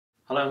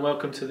Hello and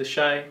welcome to the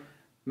show,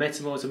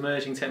 Metamor's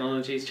Emerging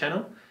Technologies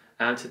channel.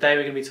 And today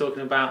we're going to be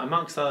talking about,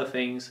 amongst other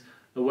things,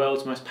 the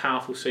world's most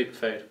powerful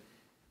superfood.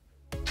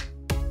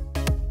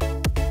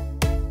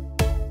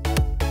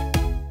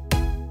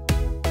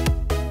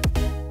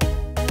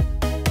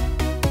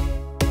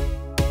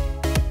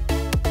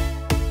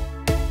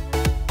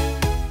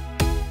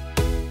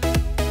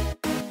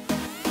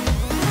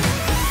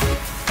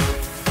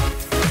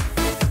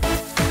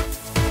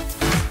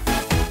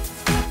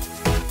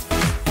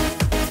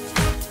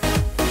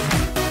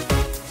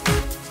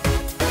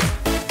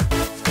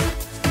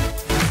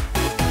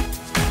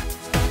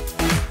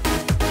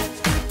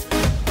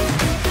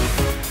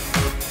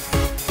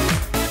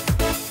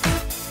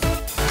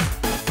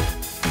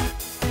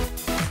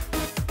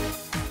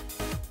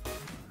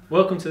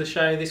 Welcome to the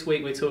show. This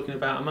week we're talking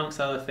about, amongst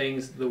other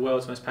things, the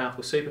world's most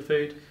powerful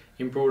superfood,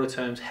 in broader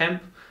terms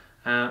hemp.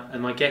 And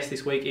my guest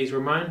this week is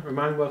Ramon.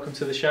 Ramon, welcome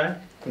to the show.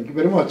 Thank you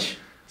very much.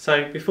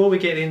 So before we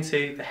get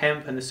into the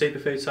hemp and the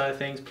superfood side of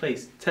things,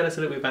 please tell us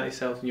a little bit about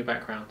yourself and your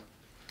background.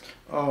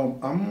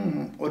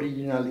 I'm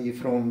originally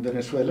from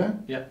Venezuela.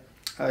 Yeah.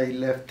 I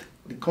left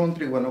the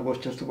country when I was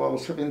just about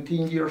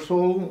 17 years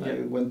old. Yeah.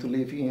 I went to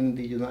live in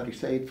the United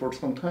States for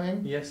some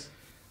time. Yes.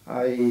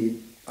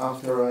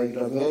 After I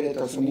graduated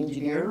as an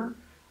engineer,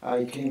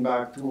 I came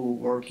back to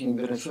work in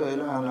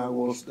Venezuela, and I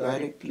was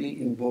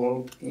directly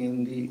involved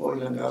in the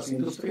oil and gas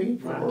industry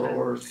for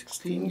over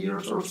 16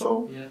 years or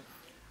so,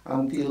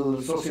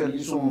 until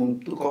socialism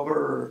took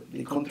over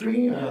the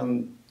country,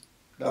 and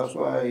that's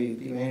why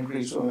the main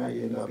reason I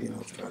ended up in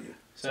Australia.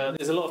 So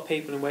there's a lot of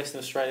people in Western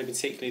Australia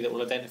particularly that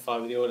will identify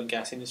with the oil and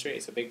gas industry.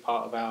 It's a big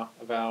part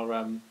of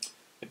our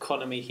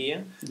economy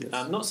here.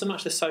 Yes. Not so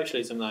much the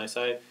socialism though,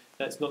 so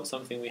that's not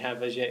something we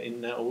have as yet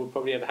in, or we'll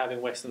probably ever have in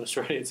Western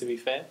Australia, to be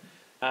fair.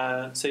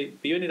 But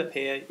you ended up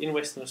here in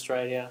Western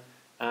Australia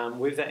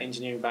with that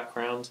engineering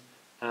background,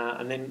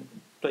 and then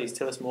please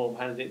tell us more.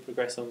 How did it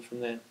progress on from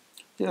there?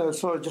 Yeah,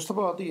 so just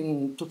about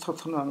in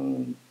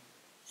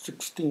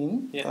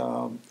 2016,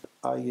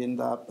 I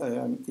ended up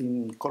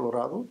in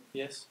Colorado.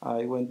 Yes.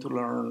 I went to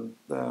learn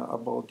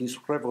about this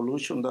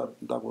revolution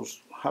that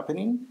was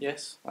happening.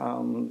 Yes.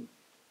 And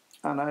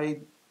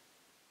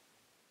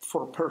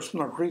for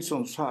personal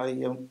reasons,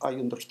 I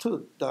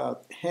understood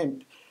that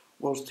hemp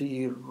was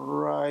the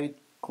right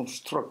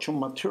construction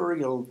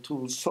material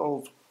to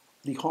solve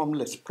the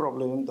homeless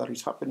problem that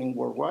is happening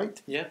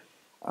worldwide. Yeah.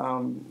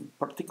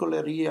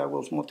 Particularly, I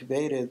was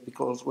motivated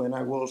because when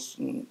I was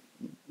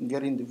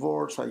getting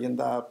divorced, I ended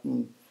up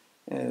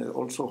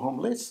also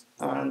homeless.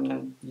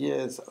 And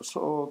yes,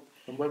 so.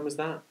 And when was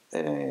that?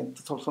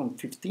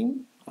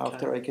 2015,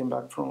 after I came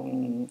back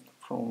from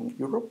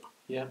Europe.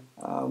 Yeah.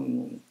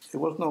 It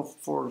was not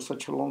for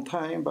such a long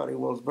time, but it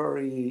was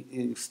very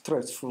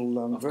stressful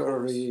and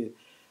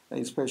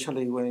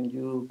especially when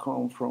you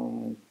come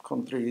from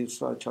countries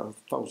such as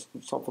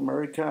South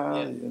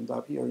America, you end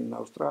up here in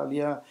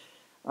Australia.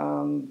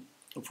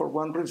 For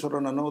one reason or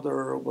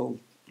another, well,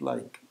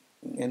 like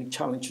any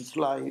challenges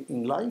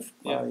in life,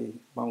 I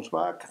bounced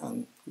back,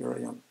 and here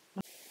I am.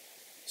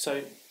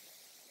 So,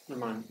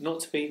 Ramon, not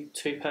to be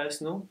too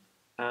personal,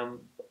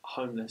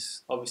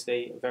 homeless,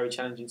 obviously a very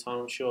challenging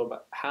time, I'm sure,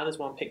 but how does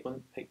one pick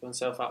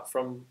oneself up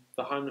from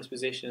the homeless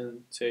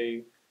position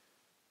to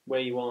where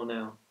you are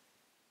now?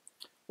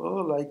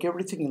 Well, like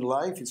everything in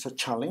life, it's a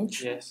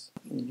challenge. Yes.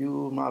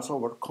 You must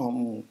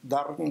overcome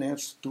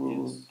darkness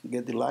to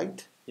get the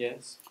light.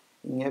 Yes.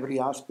 In every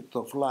aspect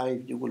of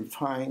life, you will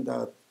find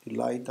that the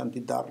light and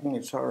the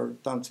darkness are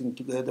dancing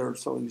together,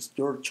 so it's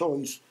your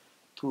choice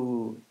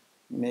to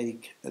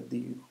make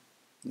the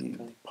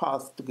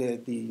path to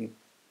get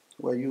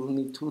what you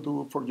need to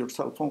do for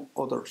yourself and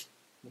others.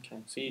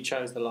 Okay, so you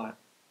chose the light?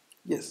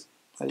 Yes,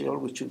 I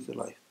always choose the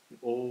light. You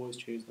always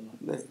choose the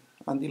light?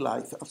 And the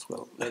life as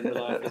well. And the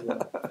life as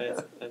well.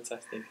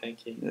 Fantastic,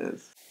 thank you.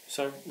 Yes.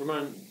 So,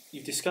 Ramon,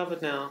 you've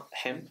discovered now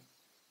hemp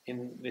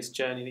in this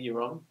journey that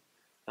you're on.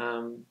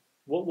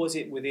 What was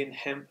it within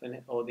hemp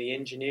or the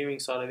engineering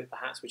side of it,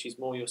 perhaps, which is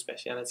more your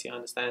speciality, I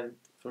understand,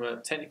 from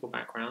a technical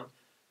background,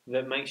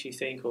 that makes you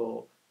think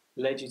or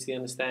led you to the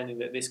understanding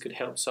that this could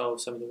help solve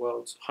some of the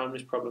world's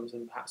homeless problems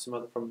and perhaps some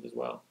other problems as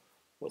well?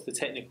 What's the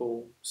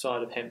technical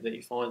side of hemp that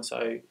you find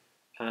so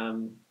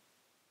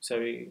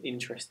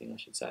interesting, I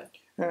should say?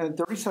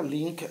 There is a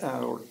link,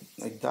 or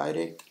a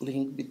direct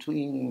link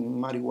between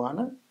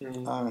marijuana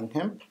and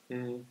hemp.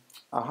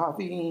 I have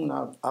been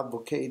an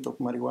advocate of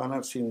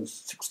marijuana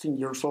since 16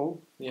 years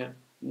old. Yeah.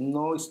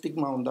 No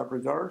stigma on that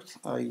regard.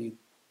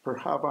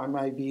 Perhaps I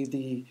might be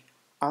the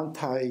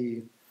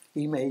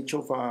anti-image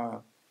of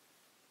a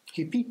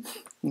hippie,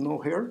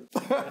 no hair.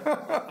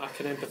 I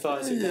can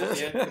empathise with that,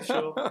 for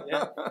sure.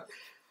 Yeah.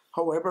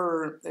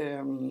 However,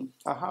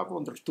 I have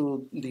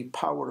understood the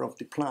power of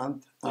the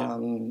plant,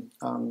 and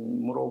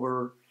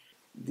moreover,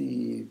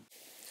 the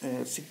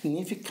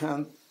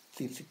significance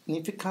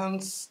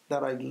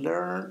that I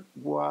learned.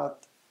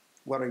 What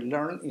I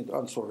learned.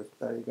 I'm sorry,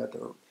 I got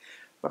there,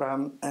 but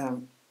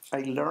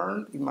I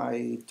learned in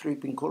my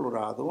trip in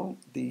Colorado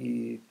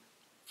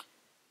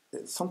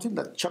something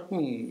that shocked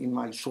me in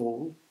my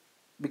soul,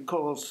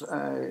 because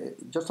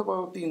just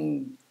about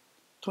in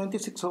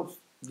 26th of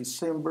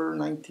December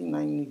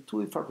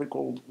 1992, if I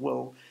recall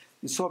well,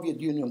 the Soviet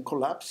Union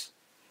collapsed,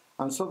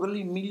 and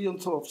suddenly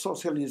millions of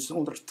socialists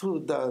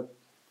understood that,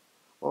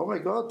 oh my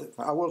God,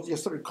 I was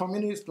yesterday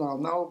communist,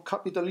 now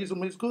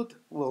capitalism is good.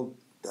 Well,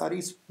 that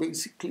is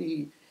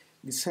basically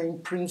the same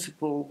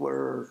principle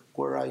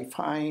where I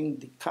find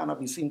the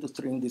cannabis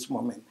industry in this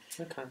moment.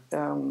 Okay.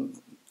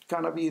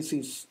 Cannabis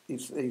is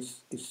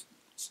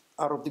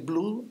out of the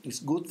blue, it's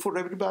good for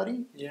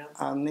everybody. Yeah.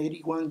 And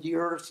 81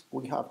 years,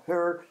 we have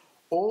heard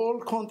all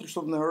countries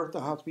on the earth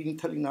that have been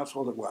telling us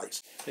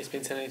otherwise. It's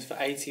been telling us for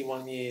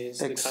 81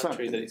 years, Exactly. the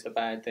country, that it's a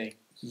bad thing.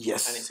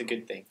 Yes. And it's a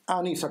good thing.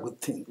 And it's a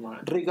good thing.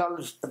 Right.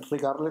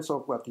 Regardless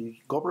of what the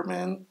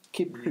government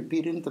keep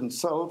repeating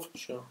themselves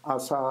Sure.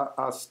 as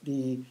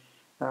the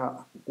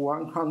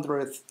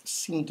 100th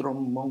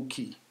syndrome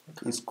monkey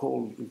is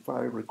called, if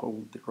I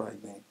recall the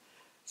right name.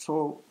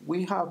 So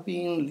we have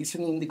been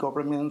listening to the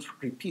government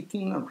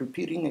repeating and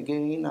repeating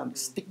again, and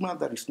stigma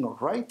that is not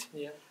right.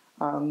 Yeah.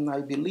 And I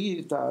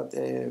believe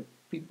that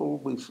people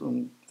with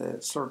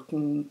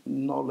certain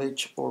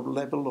knowledge or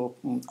level of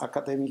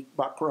academic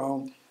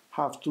background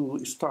have to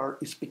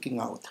start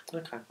speaking out.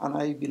 Okay. And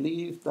I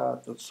believe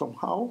that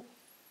somehow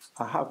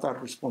I have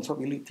that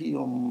responsibility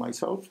on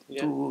myself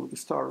to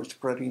start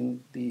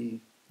spreading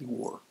the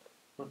word.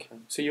 Okay.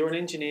 So you're an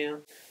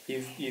engineer.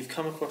 You've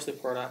come across the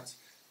product.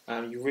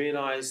 You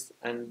realised,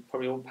 and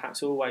probably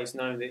perhaps always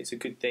known, that it's a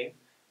good thing.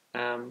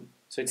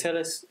 So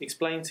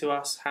explain to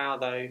us how,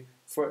 though.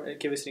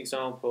 Give us an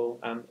example.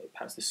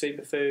 Perhaps the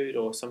superfood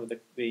or some of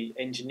the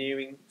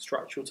engineering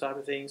structural type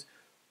of things.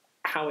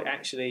 How it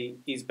actually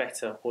is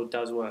better or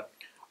does work.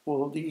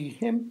 Well, the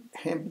hemp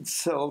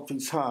itself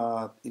is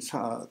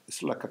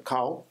like a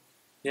cow.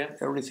 Yeah.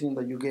 Everything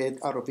that you get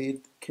out of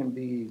it can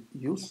be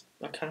used.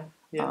 Okay.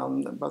 Yeah.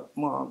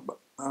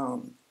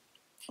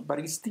 But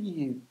it's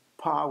the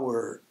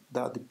power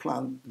that the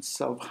plant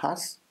itself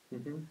has,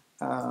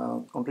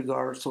 on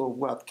regards of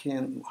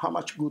how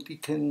much good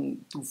it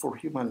can do for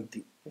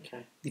humanity.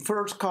 Okay. The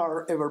first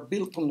car ever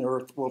built on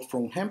Earth was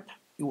from hemp.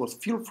 It was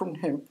fueled from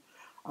hemp.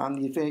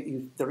 And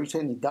if there is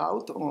any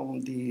doubt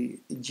on the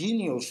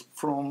genius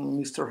from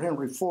Mr.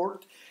 Henry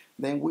Ford,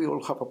 then we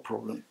all have a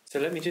problem. So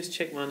let me just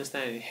check my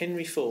understanding.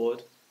 Henry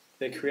Ford,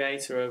 the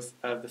creator of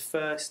the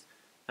first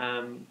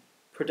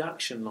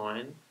production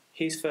line,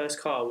 his first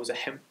car was a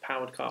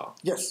hemp-powered car.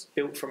 Yes.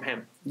 Built from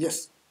hemp.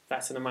 Yes.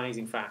 That's an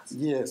amazing fact.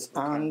 Yes.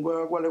 Okay. And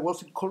while I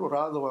was in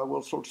Colorado, I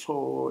was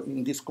also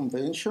in this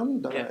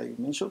convention that I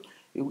mentioned.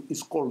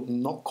 It's called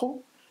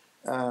NOCO.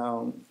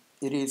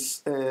 It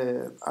is.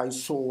 I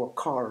saw a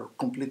car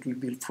completely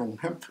built from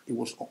hemp. It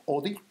was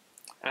Audi.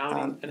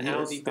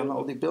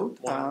 Audi built.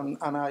 Wow.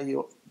 And I,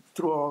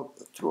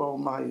 throughout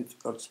my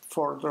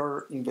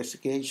further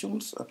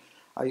investigations,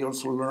 I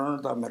also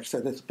learned that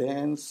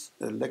Mercedes-Benz,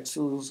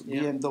 Lexus,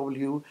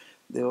 BMW,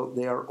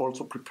 they are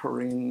also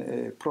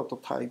preparing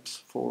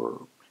prototypes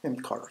for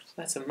hemp cars.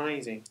 That's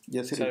amazing.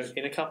 Yes, it is. So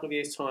in a couple of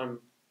years' time,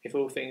 if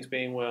all things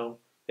being well,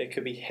 there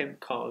could be hemp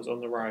cars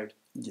on the road.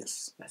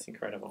 Yes. That's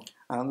incredible.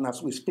 And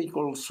as we speak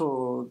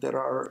also, there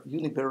are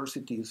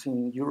universities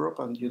in Europe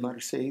and the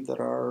United States that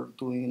are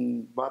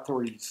doing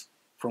batteries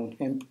from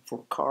hemp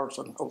for cars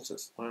and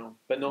houses. Wow.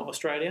 But not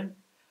Australia?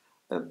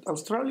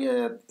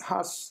 Australia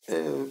has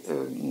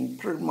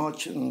pretty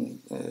much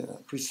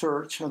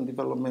research and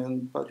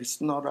development, but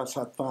it's not as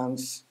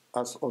advanced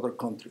as other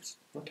countries.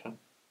 Okay.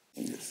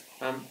 Yes.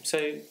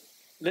 So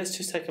let's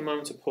just take a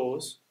moment to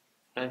pause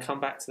and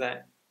come back to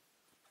that.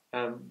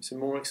 Some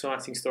more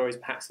exciting stories,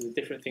 perhaps, of the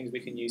different things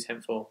we can use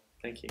hemp for.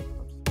 Thank you.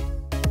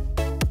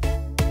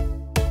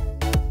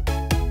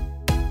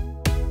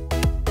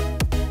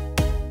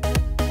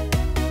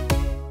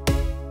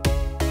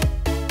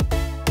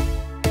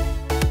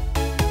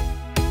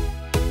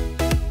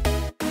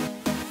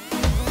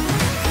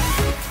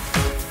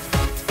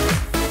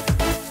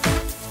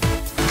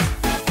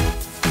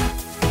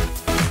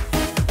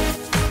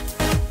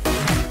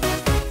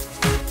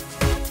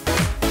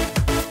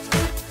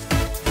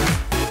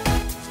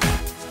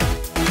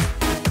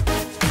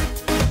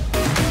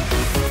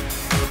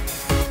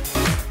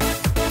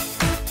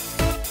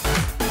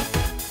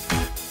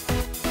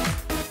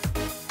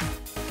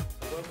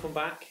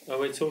 Back.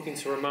 We're talking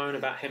to Ramon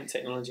about hemp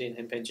technology and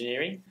hemp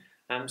engineering.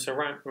 So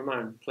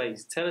Ramon,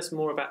 please tell us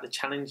more about the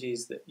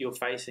challenges that you're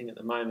facing at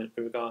the moment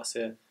with regards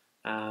to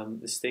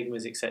the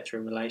stigmas, etc.,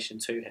 in relation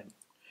to hemp.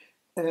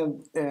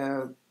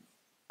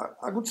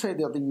 I would say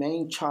that the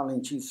main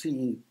challenge is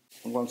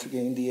once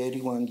again the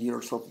 81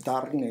 years of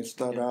darkness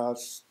that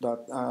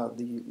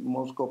the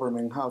most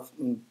government have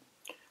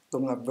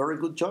done a very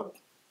good job.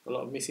 A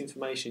lot of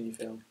misinformation, you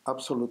feel?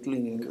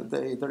 Absolutely.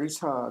 Okay. There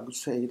is, I would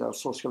say, the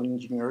social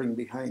engineering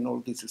behind all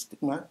this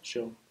stigma.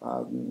 Sure.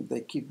 They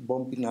keep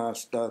bumping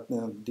us that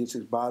this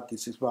is bad,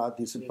 this is bad,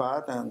 this is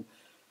bad, and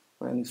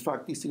in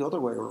fact it's the other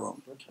way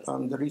around. Okay.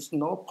 And there is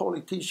no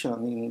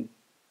politician,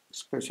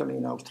 especially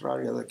in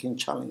Australia, that can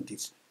challenge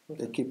this.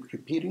 They keep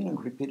repeating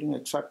and repeating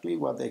exactly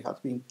what they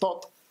have been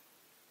taught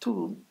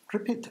to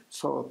repeat.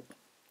 So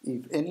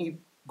if any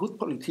good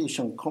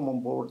politician come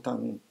on board,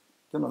 and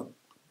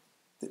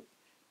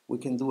we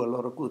can do a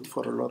lot of good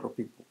for a lot of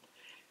people.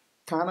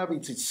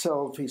 Cannabis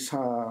itself it's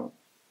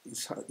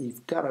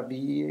gotta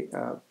be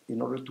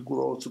in order to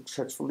grow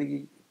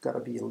successfully, gotta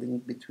be a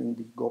link between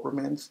the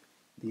governments,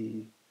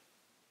 the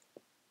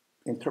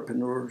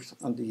entrepreneurs,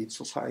 and the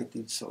society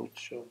itself.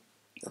 Sure.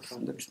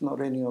 There's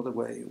not any other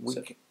way.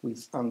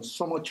 With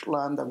so much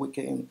land that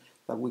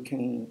we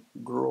can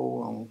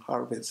grow and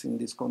harvest in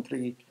this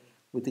country,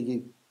 with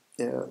the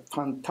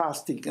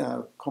fantastic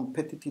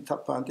competitive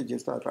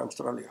advantages that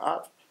Australia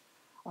have.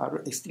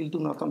 I still do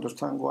not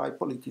understand why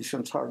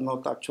politicians are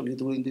not actually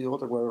doing the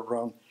other way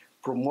around,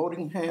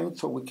 promoting hemp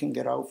so we can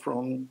get out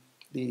from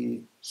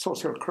the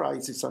social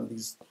crisis and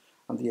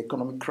the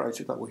economic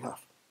crisis that we have.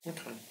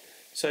 Okay.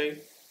 So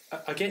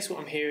I guess what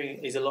I'm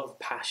hearing is a lot of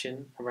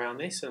passion around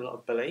this and a lot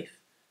of belief,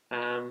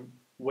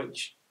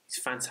 which is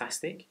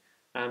fantastic.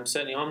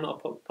 Certainly I'm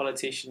not a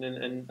politician,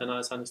 and I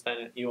understand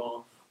that you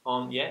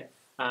aren't yet.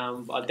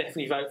 But I'd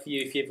definitely vote for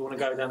you if you ever want to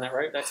go down that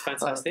route. That's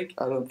fantastic.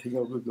 I don't think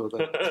I would go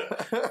there.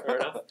 Fair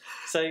enough.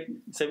 So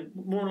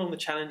more along the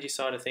challenges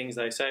side of things,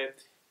 though. So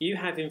you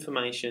have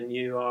information.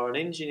 You are an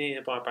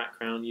engineer by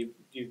background.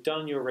 You've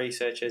done your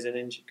research as an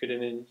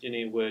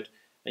engineer would,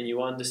 and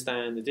you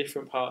understand the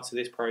different parts of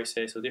this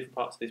process or different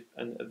parts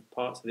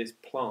of this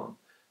plant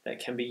that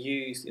can be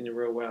used in the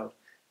real world.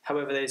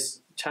 However,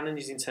 there's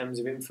challenges in terms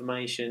of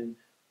information,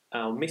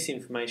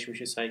 misinformation, we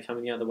should say,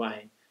 coming the other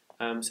way.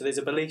 So there's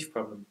a belief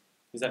problem.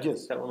 Is that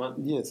what I'm...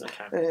 Yes.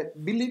 Okay.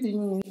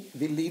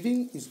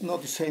 Believing is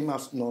not the same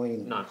as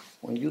knowing. No.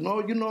 When you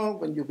know, you know.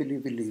 When you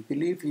believe, believe.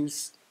 Belief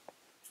is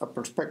a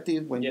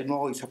perspective. When you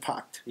know, it's a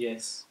fact.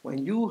 Yes.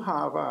 When you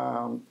have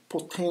a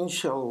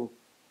potential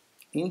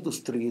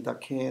industry that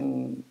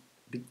can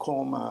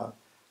become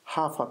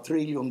 $500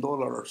 billion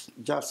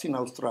just in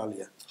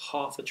Australia.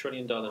 $500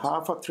 billion.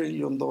 $500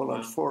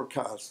 billion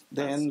forecast.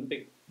 That's a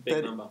big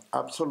number.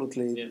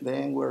 Absolutely. Yeah.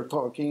 Then we're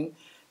talking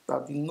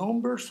that the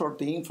numbers or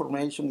the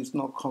information is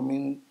not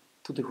coming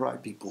to the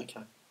right people.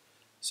 Okay.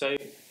 So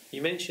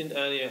you mentioned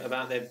earlier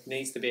about there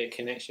needs to be a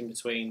connection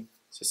between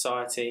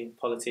society,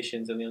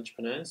 politicians, and the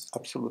entrepreneurs.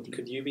 Absolutely.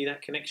 Could you be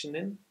that connection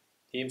then?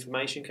 The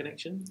information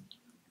connection?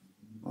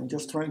 I'm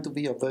just trying to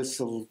be a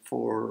vessel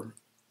for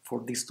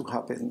this to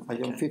happen. I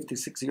am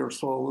 56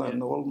 years old,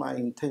 and all my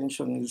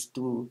intention is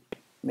to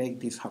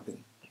make this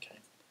happen. Okay.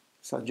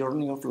 It's a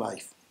journey of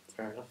life.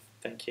 Fair enough.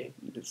 Thank you.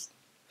 Yes.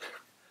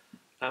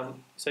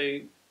 So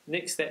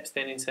next steps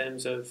then in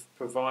terms of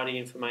providing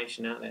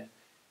information out there.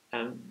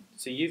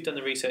 So you've done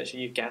the research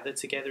and you've gathered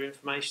together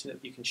information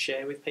that you can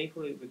share with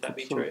people. Would that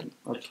be true?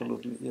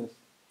 Absolutely, yes.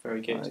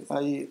 Very good.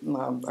 I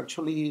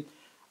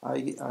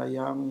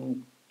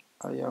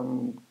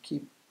am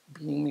keep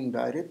being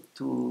invited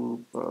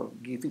to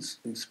give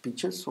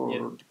speeches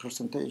or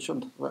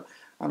presentations,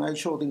 and I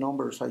show the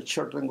numbers. I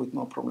share them with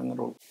no problem at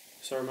all.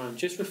 So Ramon,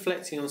 just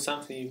reflecting on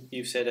something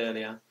you've said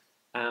earlier,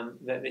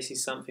 that this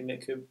is something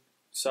that could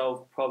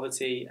solve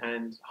poverty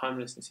and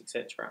homelessness,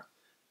 etc.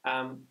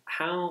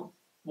 How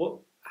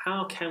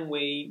can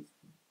we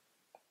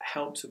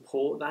help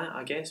support that,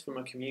 I guess, from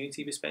a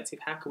community perspective?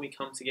 How can we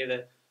come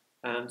together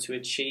to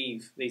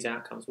achieve these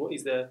outcomes? What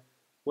is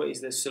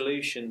the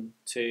solution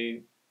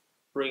to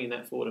bringing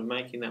that forward and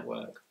making that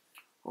work?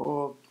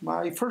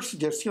 My first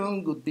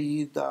suggestion would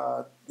be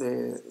that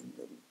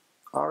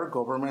our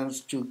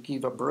governments should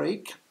give a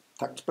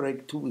tax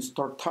break to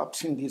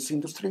startups in this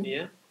industry.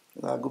 Yeah.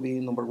 That would be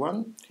number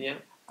one. Yeah.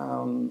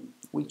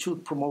 We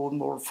should promote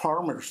more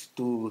farmers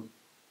to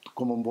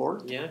come on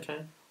board. Yeah,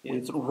 okay. Yeah.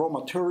 With raw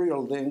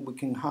material, then we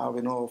can have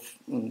enough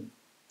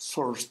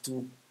source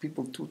to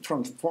people to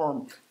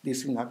transform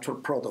this in actual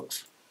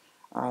products.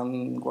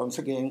 And once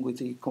again, with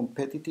the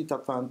competitive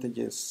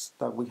advantages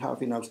that we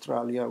have in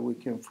Australia, we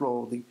can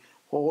flow the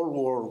whole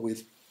world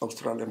with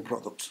Australian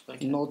products.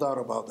 Okay. No doubt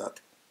about that.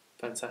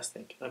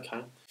 Fantastic.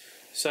 Okay.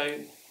 So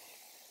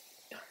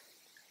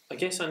I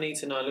guess I need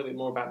to know a little bit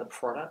more about the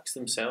products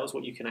themselves,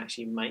 what you can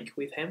actually make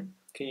with hemp.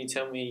 Can you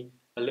tell me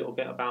a little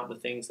bit about the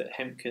things that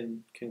hemp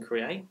can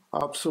create?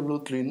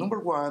 Absolutely. Number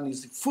one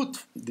is the food.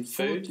 The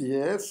food,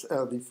 yes.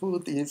 The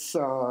food is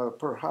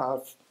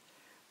perhaps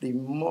the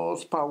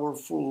most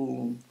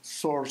powerful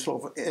source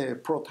of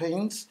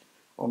proteins,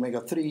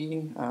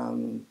 omega-3,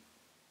 and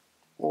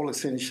all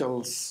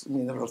essentials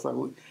minerals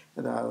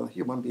that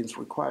human beings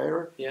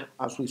require. Yeah.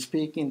 As we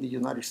speak, in the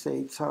United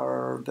States, there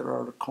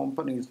are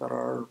companies that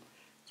are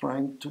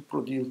trying to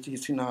produce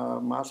this in a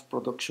mass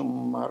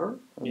production matter.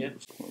 Yeah.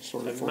 So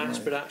mass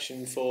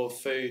production for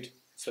food,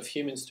 for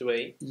humans to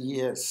eat.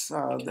 Yes.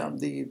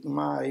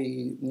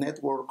 My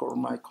network or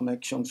my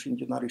connections in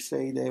the United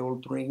States, they all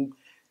bring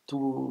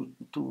to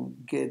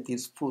get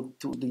this food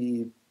to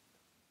the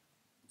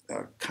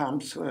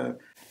camps.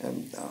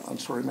 And I'm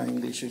sorry, my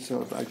English is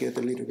I get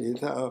a little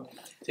bit.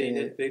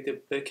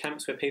 The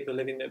camps where people are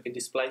living that have been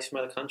displaced from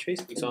other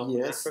countries, for example,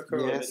 yes, Africa or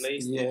the Middle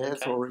East,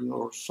 yes, or in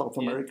or South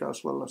America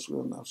as well as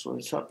well. So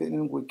it's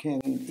happening. We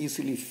can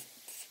easily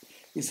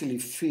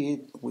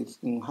feed with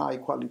high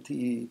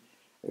quality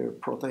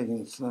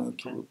proteins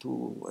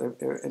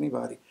to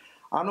anybody.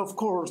 And of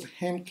course,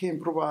 hemp can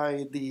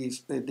provide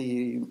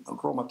the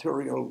raw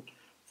material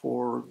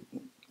for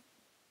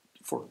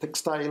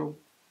textile,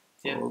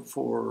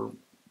 for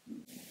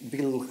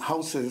build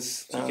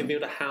houses. So you can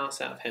build a house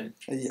out of hemp?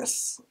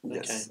 Yes,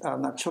 yes. Okay.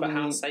 And actually, but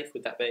how safe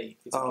would that be?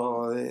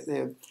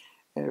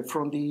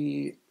 From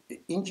the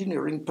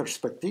engineering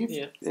perspective,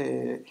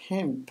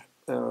 hemp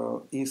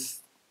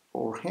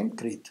or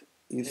hempcrete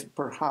is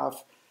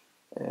perhaps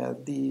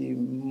the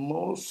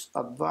most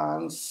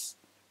advanced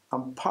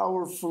and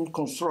powerful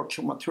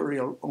construction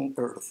material on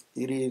Earth.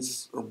 It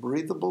is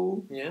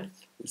breathable. Yeah.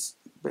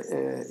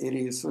 It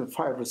is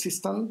fire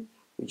resistant,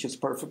 which is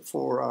perfect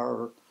for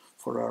our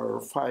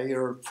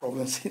fire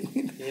problems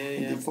in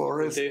the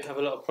forest. We do have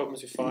a lot of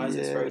problems with fires.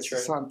 Yes, it's very true.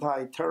 It's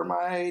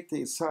anti-termite.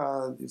 It's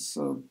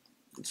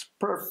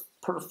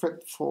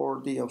perfect for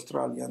the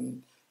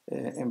Australian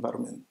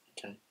environment.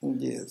 Okay.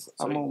 Yes,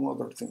 so among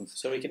other things.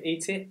 So we can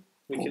eat it.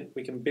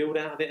 We can build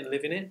out of it and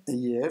live in it.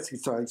 Yes,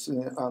 it's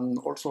and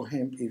also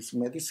hemp is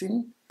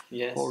medicine.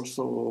 Yes.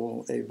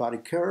 Also a body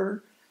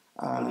care.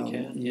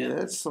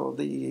 Yes, so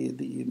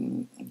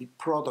the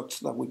products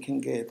that we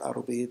can get out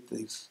of it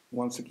is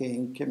once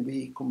again can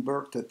be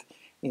converted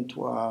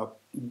into a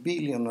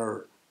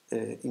billionaire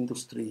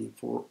industry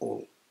for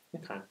all.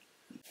 Okay.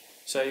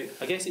 So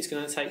I guess it's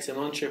going to take some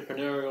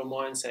entrepreneurial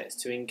mindsets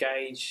to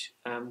engage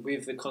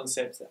with the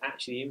concept that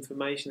actually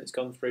information that's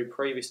gone through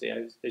previously,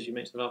 as you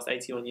mentioned, the last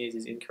 81 years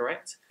is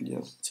incorrect.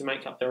 Yes. To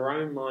make up their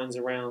own minds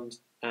around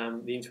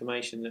the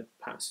information that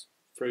perhaps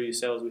through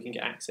yourselves we can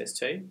get access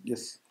to.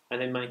 Yes.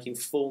 And then make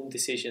informed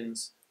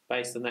decisions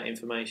based on that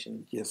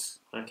information. Yes.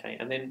 Okay.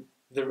 And then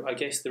I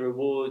guess the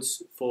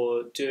rewards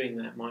for doing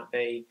that might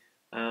be,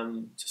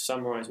 to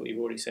summarise what you've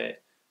already said,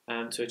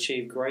 to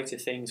achieve greater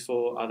things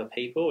for other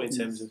people in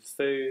terms of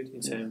food,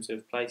 in terms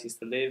of places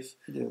to live.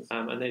 Yes.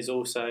 And there's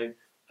also,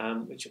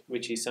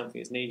 which is something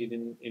that's needed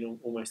in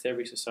almost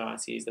every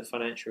society, is the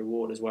financial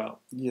reward as well.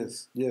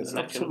 Yes, yes,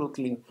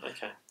 absolutely.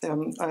 Okay.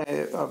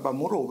 But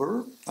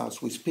moreover, as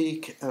we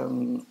speak,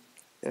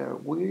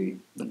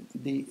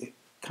 the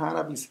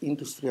cannabis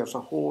industry as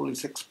a whole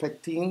is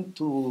expecting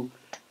to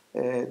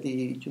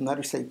the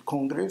United States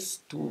Congress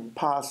to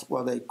pass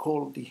what they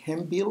call the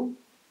hemp bill.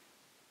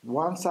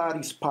 Once that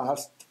is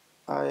passed,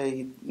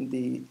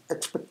 the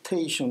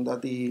expectation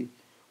that the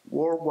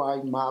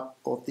worldwide map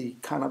of the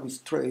cannabis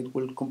trade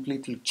will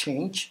completely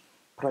change,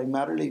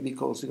 primarily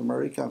because the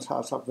Americans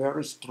have a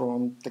very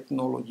strong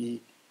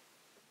technology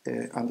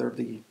under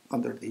the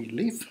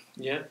leaf.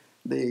 Yeah.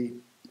 They,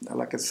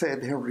 like I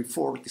said, Henry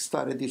Ford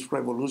started this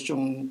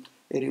revolution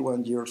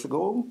 81 years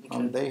ago,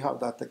 and they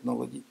have that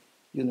technology.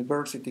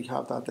 Universities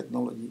have that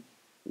technology.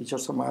 It's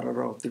just a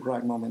matter of the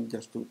right moment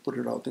just to put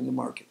it out in the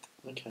market.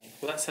 Okay.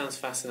 Well, that sounds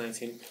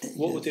fascinating.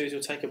 What we'll do is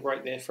we'll take a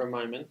break there for a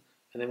moment,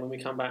 and then when we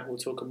come back, we'll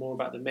talk more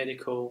about the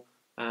medical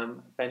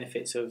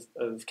benefits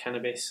of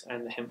cannabis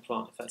and the hemp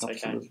plant, if that's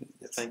Absolutely. okay.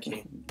 Yes. Thank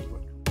you.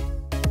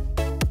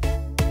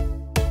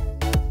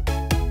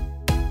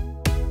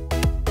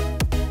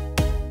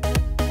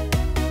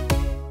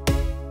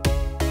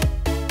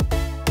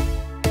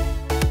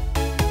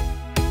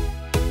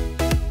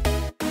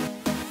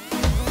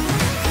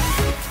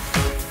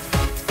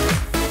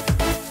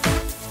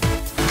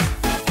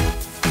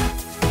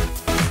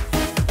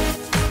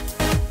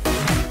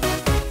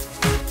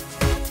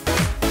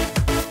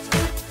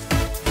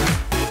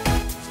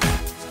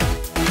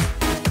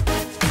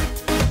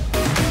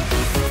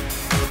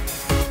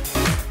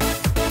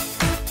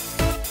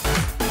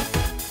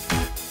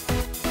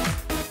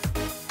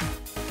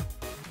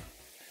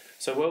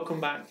 So welcome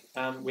back.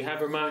 We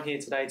have Ramon here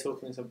today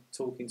talking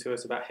to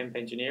us about hemp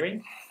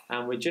engineering,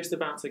 and we're just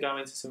about to go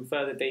into some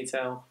further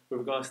detail with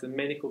regards to the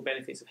medical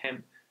benefits of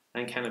hemp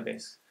and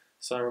cannabis.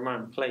 So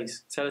Ramon,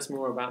 please tell us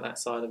more about that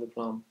side of the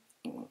plant.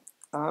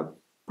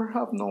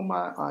 Perhaps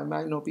I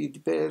might not be the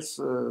best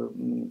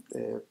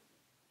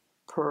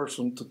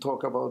person to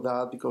talk about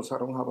that because I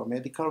don't have a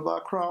medical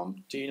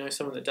background. Do you know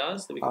someone that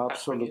does? That we can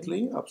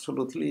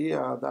absolutely.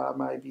 That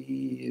might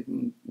be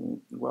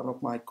one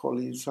of my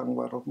colleagues and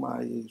one of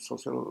my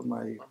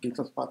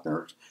business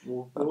partners.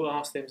 We'll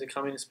ask them to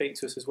come in and speak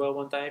to us as well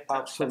one day.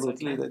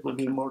 Absolutely, they would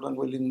be more than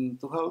willing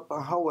to help.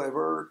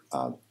 However,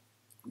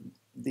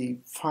 the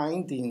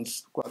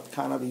findings, what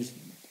cannabis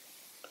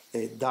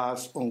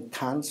does on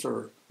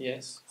cancer,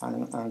 yes,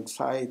 and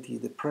anxiety,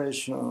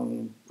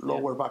 depression,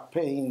 lower back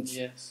pains,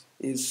 yes,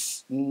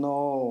 there's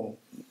no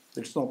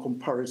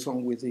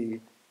comparison with the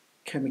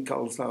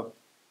chemicals that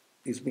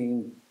is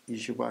being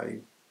issued by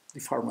the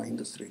pharma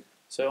industry.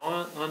 So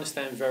I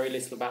understand very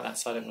little about that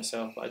side of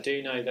myself, but I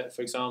do know that,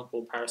 for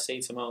example,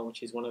 paracetamol,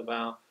 which is one of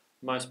our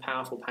most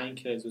powerful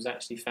painkillers, was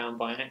actually found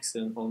by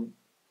accident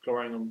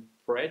growing on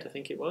bread, I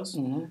think it was.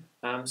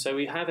 Mm-hmm. So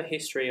we have a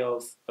history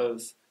of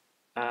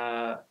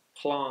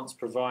plants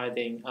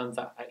providing,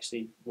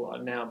 actually what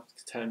are now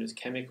termed as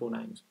chemical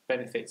names,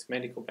 benefits,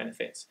 medical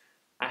benefits.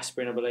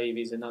 Aspirin, I believe,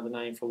 is another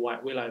name for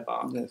white willow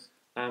bark. Yes.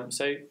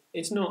 So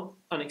it's not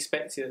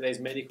unexpected that there's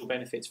medical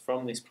benefits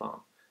from this plant.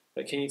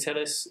 But can you tell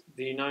us,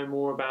 do you know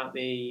more about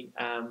the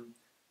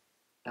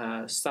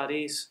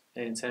studies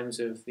in terms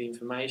of the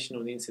information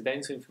or the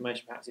incidental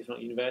information, perhaps if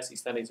not university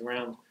studies,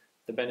 around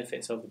the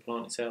benefits of the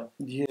plant itself?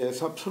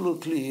 Yes,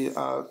 absolutely.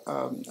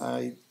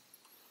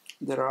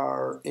 There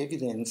are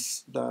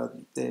evidence that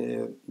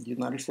the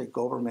United States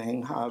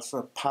government has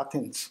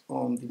patents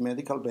on the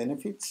medical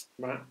benefits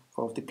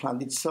of the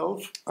plant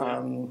itself,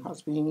 and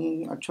has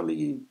been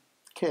actually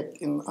kept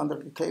under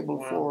the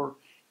table for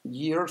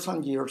years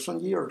and years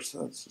and years.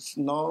 It's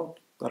not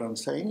that I'm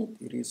saying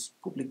it is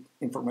public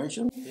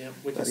information. Yeah,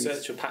 we can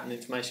search for patent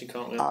information,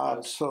 can't we?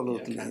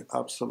 Absolutely,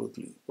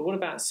 absolutely. But what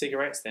about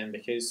cigarettes then?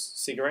 Because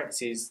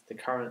cigarettes is the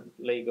current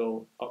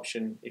legal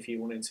option if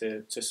you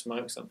wanted to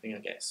smoke something, I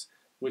guess,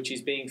 which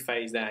is being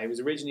phased out. It was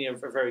originally a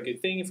very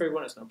good thing for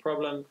everyone, it's not a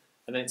problem,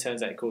 and then it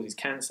turns out it causes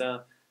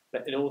cancer.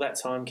 But in all that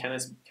time,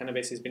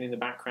 cannabis has been in the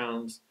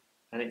background,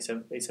 and it's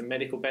a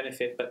medical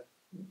benefit, but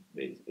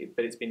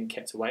it's been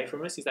kept away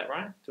from us. Is that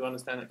right? Do I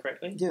understand that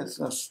correctly? Yes,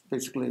 that's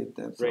basically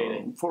it.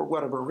 Really? For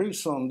whatever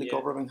reason, the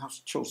government has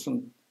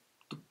chosen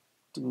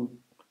to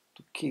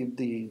keep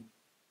the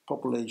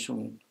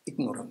population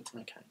ignorant.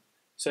 Okay.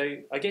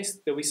 So I guess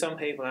there'll be some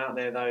people out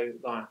there, though,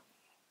 like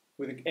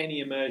with any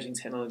emerging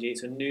technology,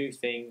 it's a new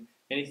thing.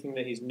 Anything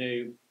that is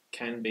new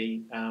can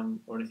be,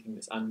 or anything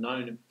that's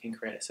unknown can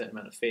create a certain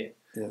amount of fear.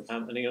 Yes.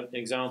 An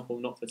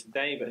example, not for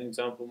today, but an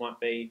example might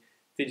be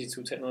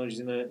digital technologies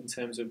in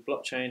terms of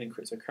blockchain and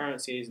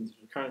cryptocurrencies and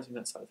digital currency and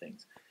that sort of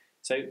things.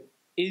 So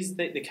is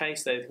the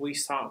case that if we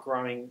start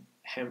growing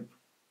hemp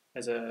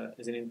as an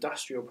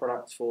industrial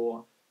product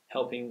for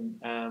helping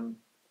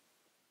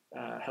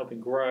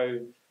grow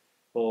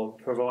or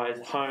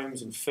provide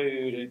homes and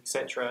food,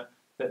 etc.,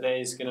 that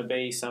there's going to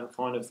be some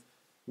kind of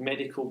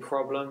medical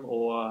problem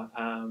or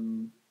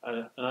an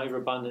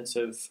overabundance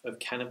of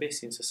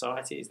cannabis in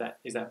society? Is that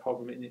a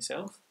problem in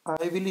itself?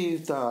 I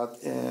believe that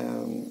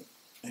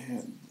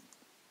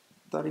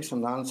that is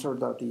an answer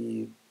that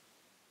the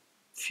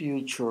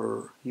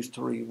future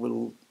history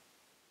will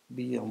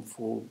be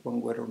unfold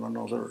one way or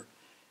another.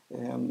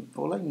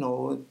 All I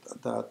know is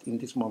that in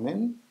this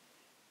moment,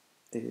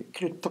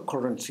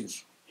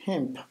 cryptocurrencies,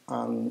 hemp,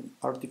 and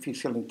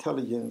artificial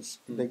intelligence,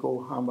 they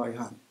go hand by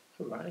hand.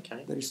 Right,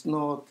 okay. There is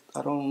not,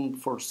 I don't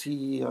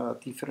foresee a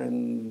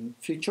different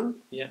future.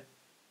 Yeah.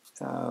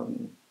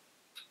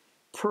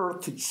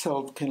 Perth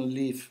itself can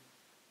live,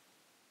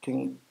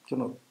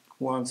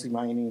 once the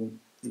mining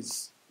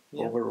is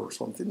over or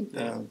something,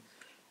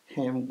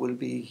 hemp will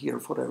be here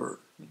forever.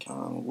 Okay.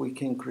 We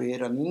can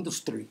create an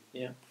industry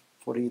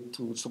for it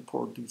to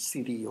support the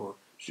city or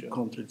the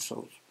country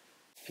itself.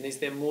 And is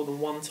there more than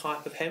one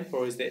type of hemp,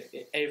 or is there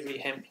every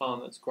hemp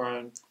plant that's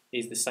grown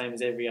is the same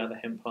as every other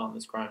hemp plant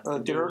that's grown?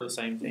 Do all the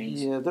same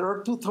things? Yeah, there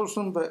are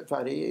 2,000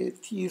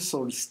 varieties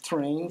or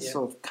strains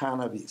of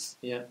cannabis.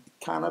 Yeah.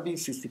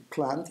 Cannabis is the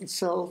plant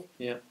itself.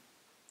 Yeah.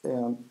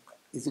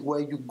 It's the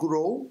way you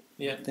grow.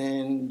 Yeah.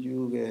 Then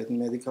you get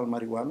medical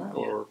marijuana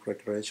or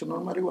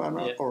recreational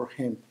marijuana or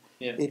hemp.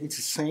 Yeah. It is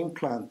the same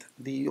plant.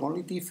 The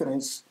only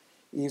difference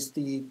is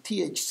the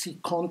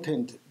THC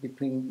content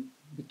between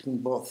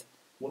both.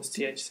 What's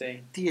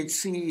THC?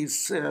 THC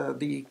is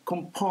the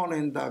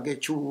component that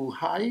gets you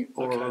high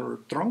or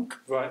drunk.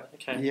 Right,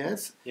 okay.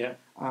 Yes. Yeah.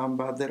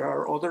 But there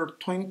are other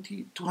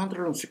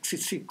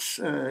 266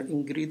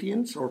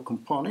 ingredients or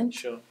components.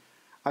 Sure.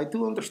 I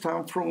do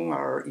understand from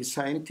our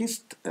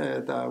scientists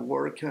that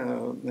work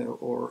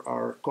or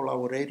are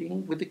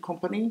collaborating with the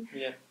company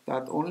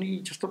that only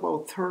just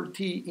about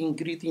 30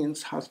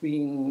 ingredients has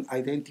been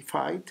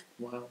identified.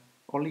 Wow.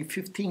 Only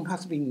 15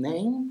 has been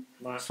named.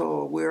 Right.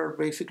 So we're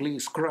basically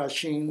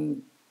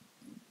scratching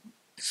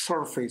the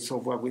surface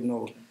of what we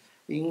know. Okay.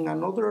 In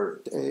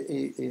another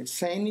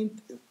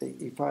saying,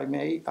 if I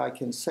may, I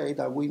can say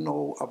that we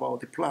know about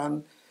the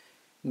plant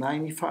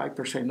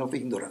 95% of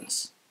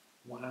ignorance.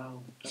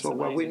 Wow. That's so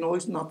amazing. What we know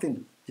is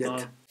nothing yet.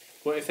 No.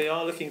 Well, if they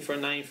are looking for a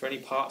name for any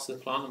parts of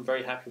the plant, I'm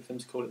very happy for them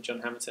to call it John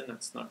Hamilton.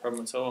 That's not a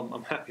problem at all.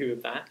 I'm happy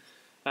with that.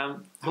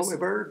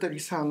 However, there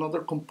is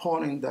another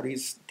component that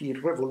is the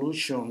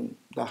revolution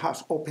that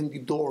has opened the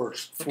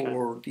doors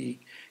for the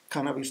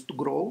cannabis to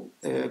grow,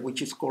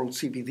 which is called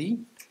CBD.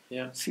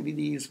 Yeah.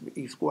 CBD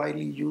is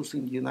widely used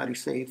in the United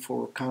States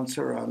for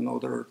cancer and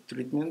other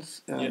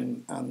treatments,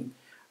 and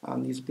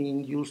is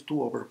being used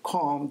to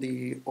overcome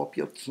the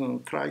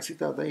opioid crisis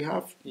that they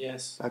have.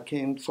 Yes. That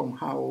can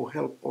somehow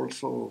help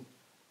also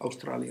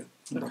Australia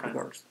in that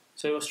regards.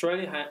 So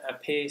Australia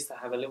appears to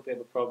have a little bit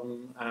of a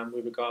problem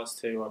with regards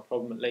to, or a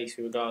problem at least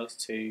with regards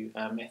to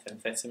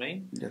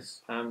methamphetamine.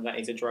 Yes. That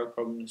is a drug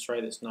problem in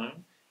Australia that's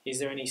known. Is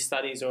there any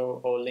studies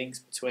or links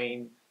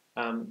between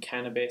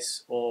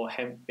cannabis or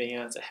hemp being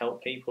able to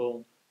help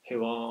people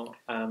who are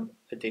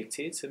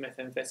addicted to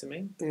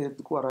methamphetamine?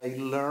 What I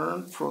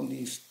learned from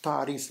the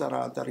studies that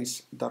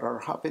are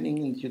happening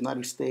in the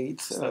United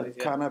States, Studies,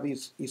 yeah.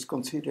 cannabis is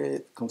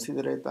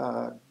considered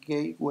a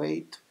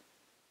gateway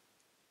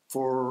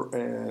for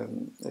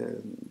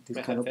this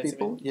kind of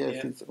people.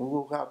 Yes, yeah.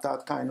 who have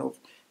that kind of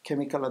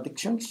chemical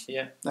addictions,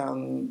 Yeah.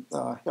 and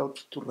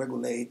helps to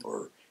regulate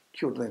or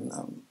cure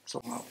them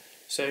somehow.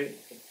 So,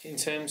 in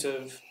terms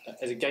of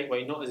as a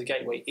gateway, not as a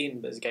gateway in,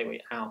 but as a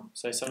gateway out.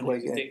 So, someone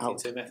who's addicted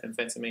to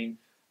methamphetamine,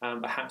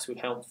 perhaps with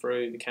help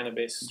through the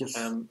cannabis Yes.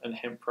 And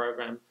hemp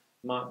program,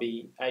 might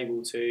be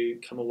able to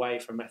come away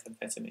from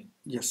methamphetamine.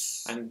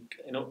 Yes. And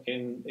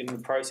in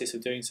the process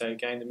of doing so,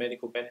 gain the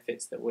medical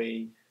benefits that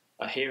we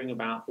are hearing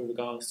about with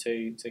regards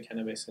to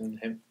cannabis and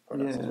hemp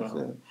products as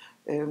well.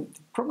 The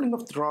problem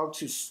of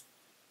drugs is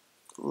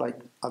like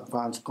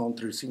advanced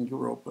countries in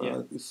Europe.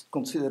 It's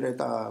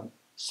considered a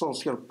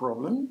social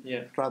problem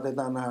rather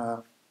than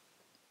a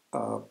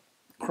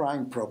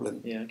crime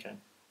problem. Yeah, okay.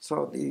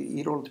 So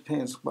it all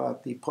depends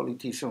what the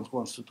politicians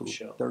want to do.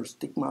 Sure. Their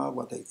stigma,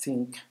 what they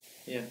think.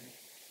 Yeah,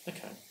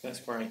 okay,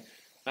 that's great.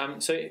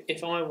 So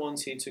if I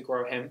wanted to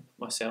grow hemp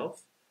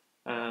myself,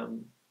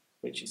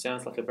 which it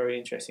sounds like a very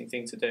interesting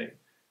thing to do,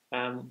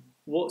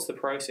 what's the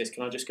process?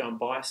 Can I just go and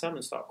buy some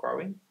and start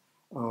growing?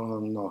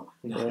 No.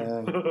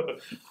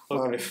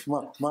 Okay.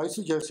 My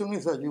suggestion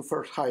is that you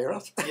first hire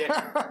us.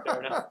 Yeah, fair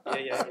enough.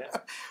 Yeah.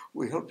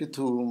 We help you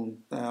to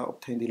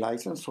obtain the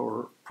license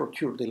or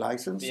procure the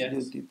license.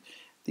 Yes.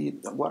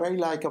 What I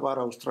like about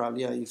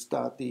Australia is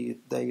that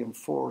they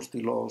enforce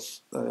the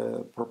laws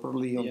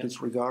properly in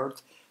this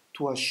regard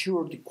to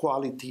assure the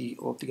quality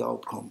of the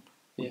outcome,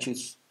 which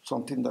is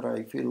something that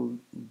I feel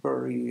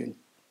very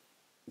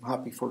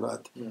happy for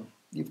that. Yeah.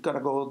 You've got to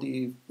go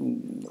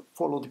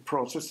follow the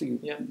process.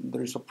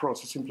 There is a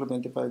process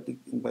implemented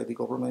by the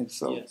government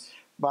itself,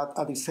 but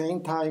at the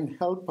same time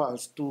help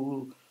us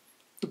to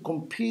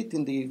compete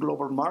in the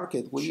global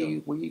market.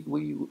 We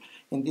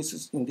in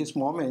this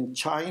moment,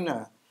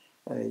 China,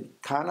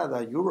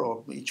 Canada,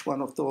 Europe, each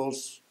one of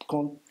those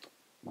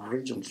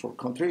regions or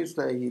countries,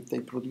 they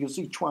produce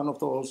each one of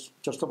those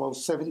just about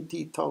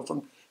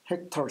 70,000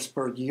 hectares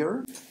per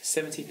year.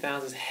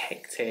 70,000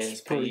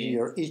 hectares per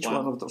year. Each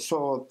one of those.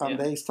 So, and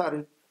they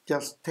started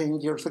just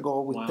 10 years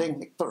ago with 10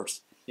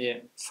 hectares.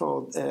 Yeah.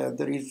 So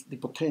there is the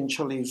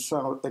potential is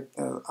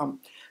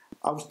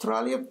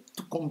Australia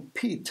to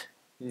compete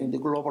in the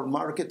global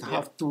market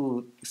have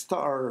to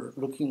start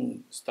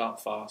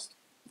fast.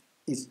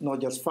 It's not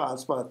just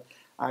fast, but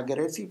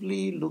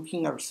aggressively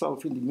looking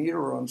ourselves in the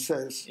mirror and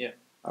says,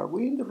 are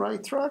we in the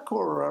right track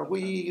or are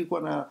we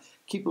gonna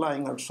keep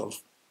lying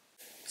ourselves?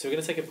 So we're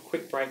going to take a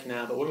quick break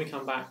now, but when we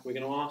come back, we're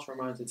going to ask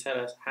Ramon to tell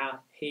us how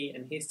he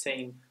and his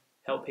team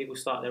help people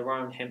start their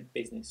own hemp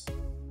business.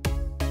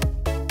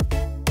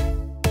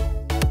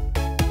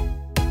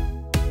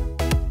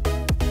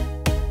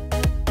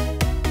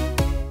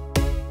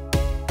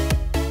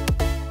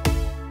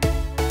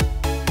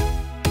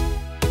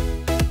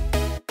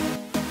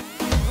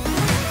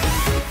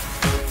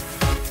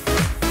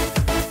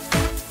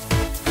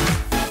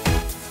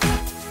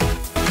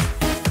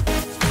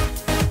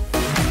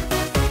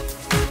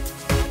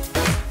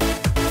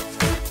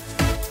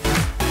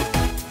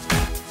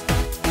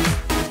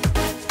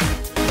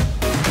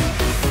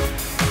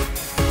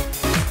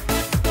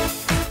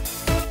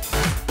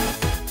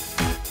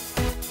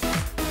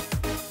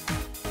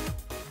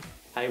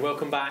 Hey,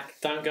 welcome back.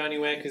 Don't go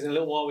anywhere because in a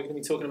little while we're going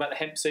to be talking about the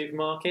hemp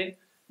supermarket.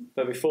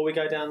 But before we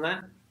go down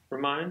that,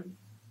 Ramon,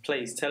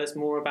 please tell us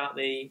more about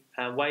the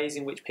ways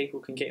in which people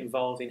can get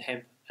involved in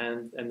hemp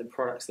and the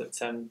products that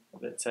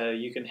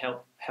you can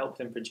help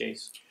them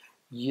produce.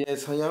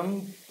 Yes, I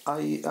am.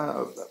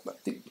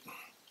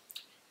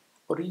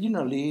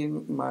 Originally,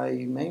 my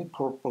main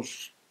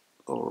purpose,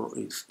 or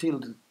still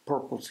the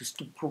purpose, is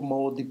to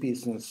promote the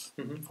business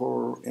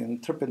for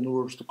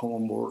entrepreneurs to come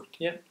on board.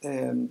 Yeah.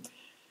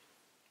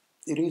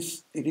 It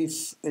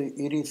is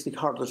the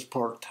hardest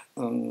part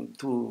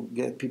to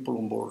get people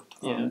on board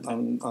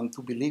and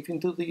to believe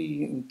into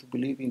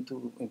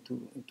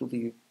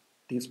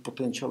this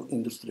potential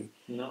industry.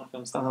 No, I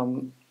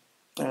understand.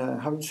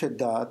 Having said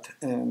that,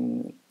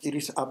 it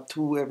is up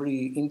to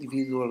every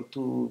individual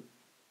to,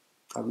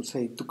 I would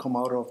say, to come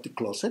out of the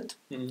closet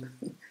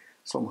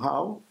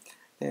somehow.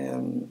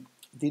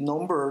 The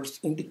numbers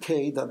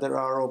indicate that there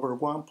are over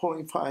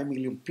 1.5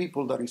 million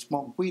people that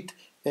smoke weed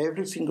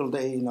every single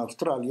day in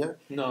Australia.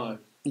 No.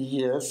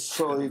 Yes.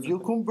 So if you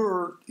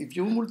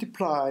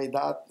multiply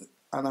that,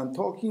 and I'm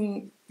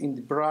talking in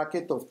the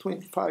bracket of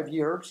 25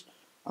 years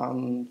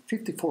and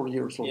 54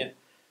 years old. Yeah.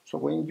 So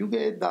when you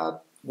get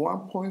that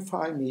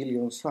 1.5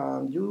 million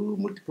and you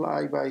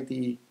multiply by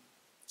the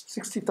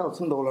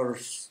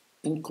 $60,000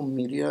 income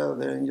media,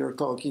 then you're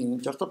talking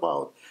just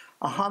about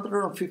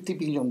 $150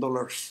 billion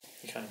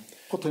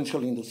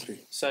potential industry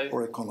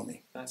or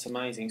economy. That's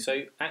amazing.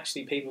 So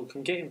actually people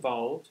can get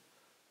involved,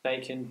 they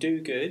can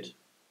do good,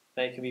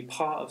 they can be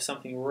part of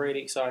something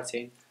really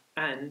exciting,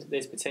 and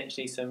there's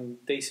potentially some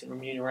decent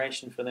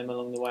remuneration for them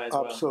along the way as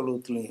well.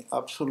 Absolutely.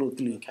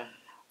 Okay.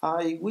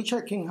 I wish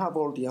I can have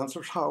all the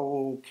answers.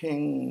 How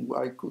can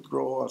I could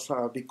grow as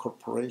a big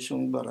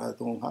corporation, but I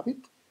don't have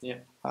it. Yeah.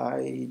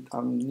 I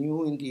am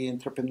new in the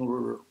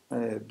entrepreneur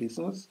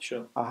business.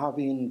 Sure. I have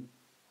been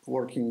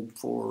working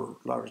for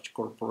large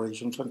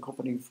corporations and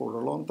companies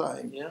for a long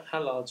time. Yeah.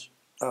 How large?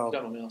 You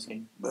don't mind me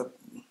asking.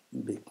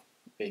 Big.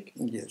 Big.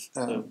 Yes.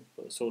 So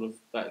sort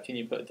of, can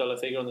you put a dollar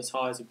figure on the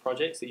size of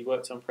projects that you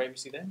worked on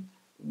previously then?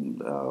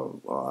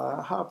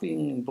 I have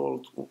been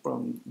involved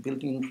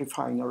building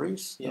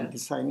refineries, and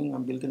designing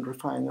and building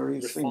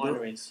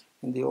refineries.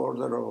 In the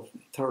order of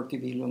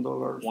 $30 billion,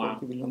 wow.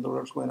 $40 billion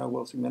when I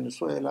was in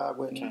Venezuela.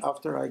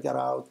 After I got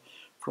out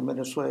from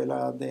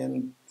Venezuela,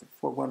 then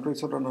for one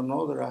reason or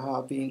another, I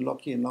have been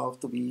lucky enough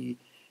to be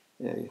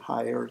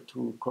hired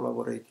to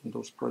collaborate in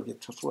those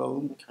projects as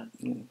well.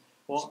 Okay.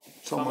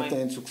 Some of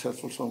them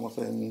successful, some of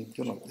them,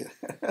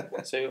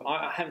 So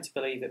I happen to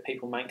believe that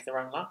people make their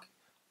own luck.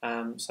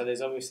 So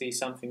there's obviously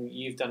something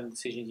you've done,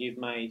 decisions you've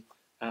made,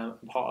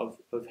 part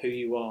of who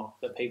you are,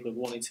 that people have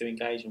wanted to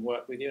engage and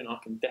work with you, and I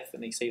can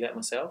definitely see that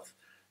myself.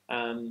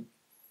 And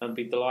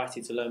be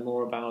delighted to learn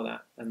more about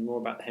that and more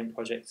about the hemp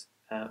project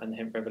and the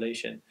hemp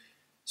revolution.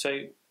 So,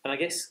 and I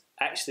guess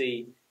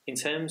actually in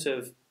terms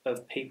of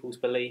people's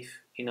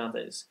belief in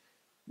others,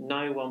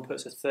 no one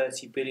puts a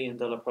 $30 billion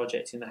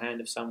project in the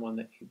hand of someone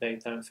that they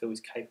don't feel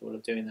is capable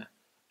of doing that.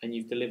 And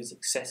you've delivered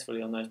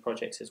successfully on those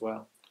projects as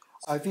well.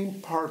 I've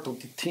been part of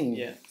the team.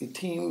 Yeah. The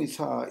team is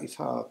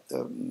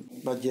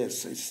but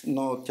yes, it's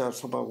not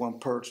just about one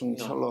person.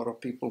 It's a lot of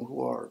people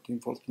who are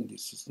involved in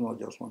this. It's not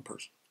just one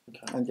person.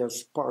 Okay. And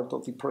just part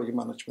of the project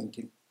management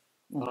team.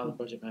 Part of the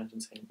project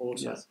management team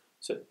also. Yes.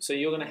 So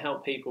you're going to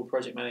help people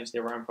project manage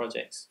their own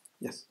projects?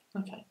 Yes.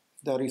 Okay.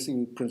 That is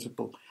the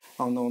principle.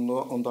 And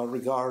on that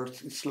regard,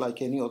 it's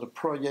like any other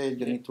project.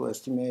 You need to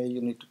estimate,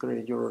 you need to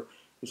create your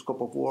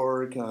scope of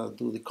work,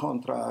 do the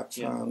contracts,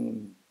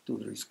 and do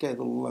the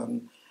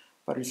schedule.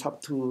 But it's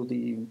up to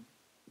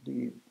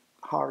the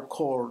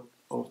hardcore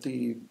of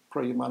the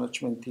project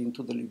management team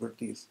to deliver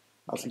this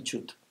as it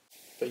should.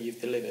 But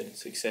you've delivered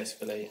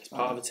successfully as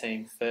part of a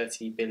team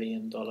 $30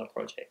 billion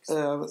projects.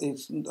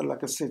 It's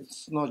like I said,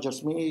 it's not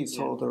just me. It's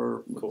other.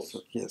 Of course.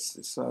 Yes,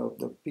 it's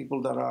the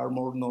people that are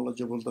more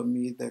knowledgeable than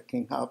me that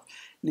can have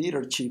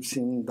leaderships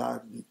in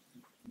that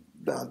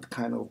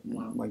kind of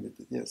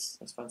magnitude. Yes,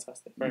 that's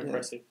fantastic. Very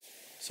impressive.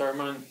 So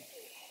Ramon,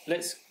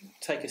 let's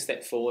take a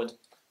step forward.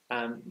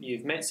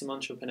 You've met some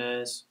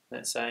entrepreneurs.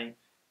 Let's say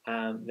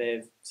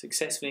they've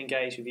successfully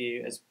engaged with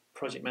you as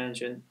project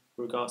manager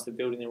with regards to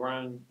building their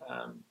own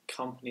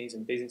companies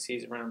and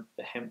businesses around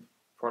the hemp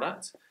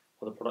product,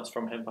 or the products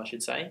from hemp, I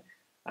should say.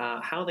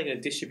 How are they going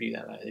to distribute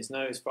that?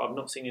 Though? I've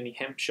not seen any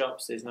hemp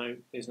shops. There's no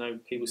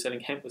people selling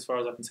hemp as far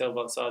as I can tell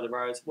by the side of the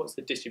roads. What's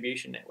the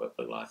distribution network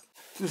look like?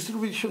 The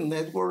distribution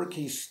network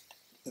is,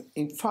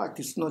 in fact,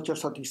 it's not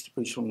just a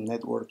distribution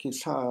network.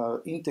 It's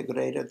an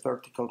integrated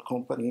vertical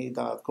company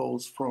that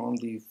goes from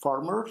the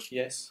farmers.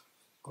 Yes.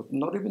 But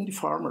not even the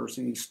farmers.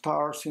 It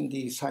starts in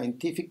the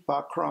scientific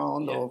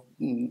background of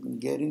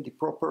getting the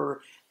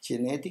proper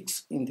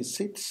genetics in the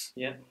seeds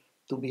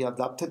to be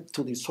adapted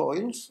to the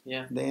soils.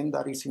 Yeah. Then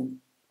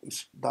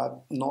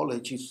that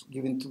knowledge is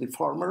given to the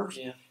farmers.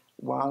 Yeah.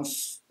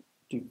 Once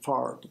the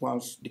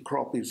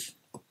crop is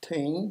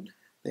obtained,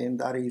 then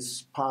that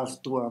is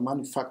passed to a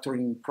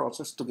manufacturing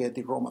process to get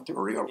the raw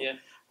material. Yeah.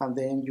 And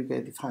then you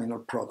get the final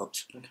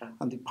product. Okay.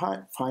 And the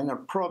final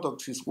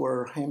product is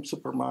where Hemp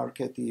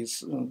Supermarket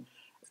is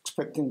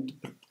expecting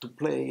to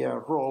play a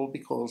role,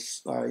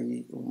 because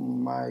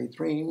my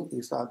dream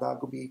is that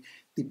could be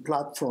the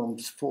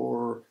platforms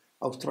for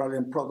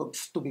Australian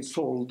products to be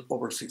sold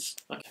overseas.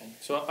 Okay.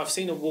 So I've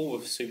seen a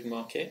Woolworths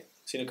supermarket,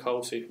 seen a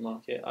Coles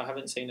supermarket. I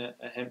haven't seen a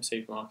hemp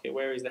supermarket.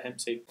 Where is the hemp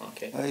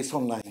supermarket? It's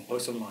online. Oh,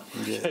 it's online.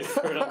 Yeah. Okay,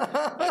 fair enough.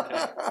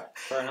 Okay.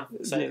 Fair enough.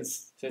 So,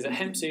 yes. So there's a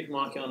hemp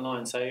supermarket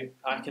online. So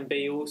I can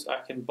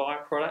buy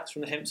products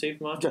from the hemp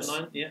supermarket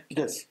online? Yeah.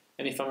 Yes.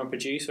 And if I'm a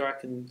producer, I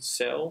can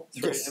sell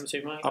through the hemp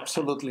supermarket?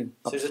 Absolutely.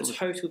 So there's a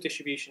total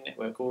distribution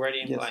network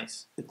already in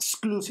place?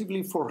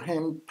 Exclusively for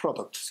hemp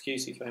products.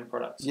 Exclusively for hemp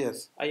products?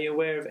 Yes. Are you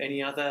aware of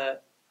any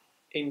other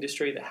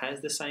industry that has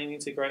the same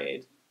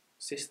integrated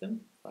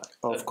system?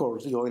 Of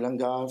course, the oil and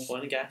gas.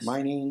 Oil and gas.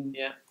 Mining.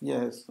 Yeah.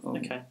 Yes.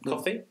 Okay.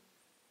 Coffee?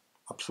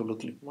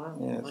 Absolutely. Wow.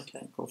 Yes.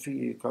 Okay.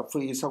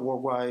 Coffee is a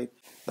worldwide.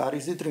 That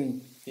is the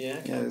dream. Yeah.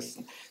 Okay. Yes.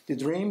 The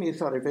dream is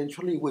that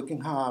eventually we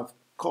can have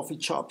coffee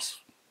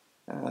shops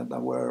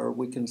where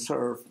we can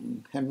serve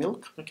hemp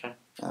milk. Okay.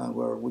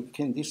 Where we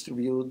can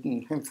distribute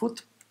hemp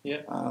food.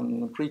 Yeah.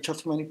 And reach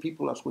as many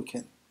people as we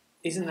can.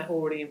 Isn't that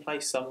already in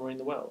place somewhere in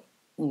the world?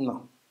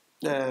 No.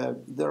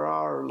 There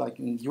are, like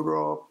in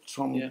Europe,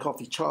 some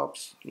coffee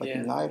shops, like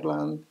in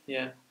Ireland.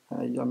 Yeah.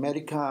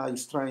 America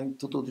is trying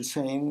to do the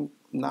same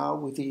now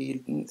with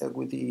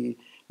the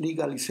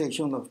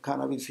legalization of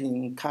cannabis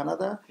in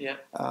Canada. Yeah.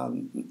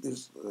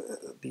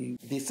 The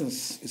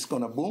business is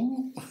going to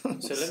boom.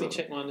 So let me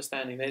check my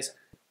understanding.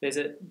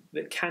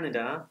 That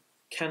Canada,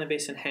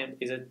 cannabis and hemp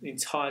is an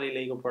entirely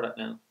legal product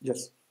now.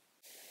 Yes.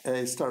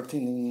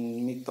 Starting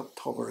in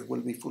mid-October, it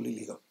will be fully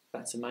legal.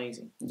 That's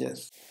amazing.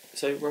 Yes.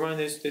 So, Ramon,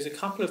 there's a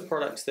couple of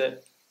products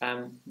that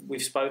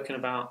we've spoken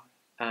about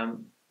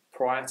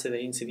prior to the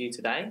interview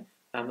today.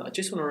 I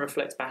just want to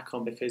reflect back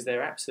on because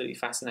they're absolutely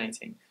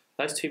fascinating.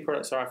 Those two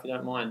products are, if you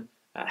don't mind,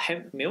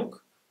 hemp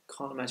milk.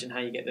 Can't imagine how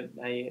you get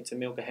to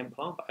milk a hemp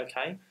plant, but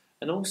okay.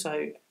 And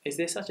also, is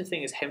there such a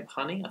thing as hemp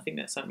honey? I think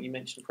that's something you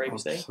mentioned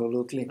previously.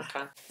 Absolutely.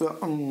 Okay.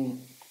 Well,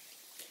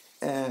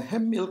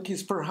 hemp milk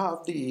is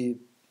perhaps the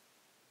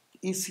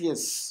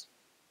easiest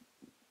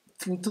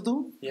thing to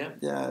do. Yeah.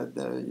 Yeah.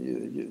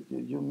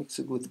 You mix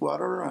it with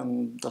water,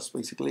 and that's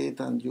basically it,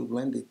 and you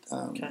blend it.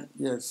 Okay.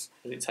 Yes.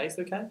 Does it taste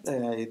okay?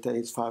 It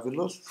tastes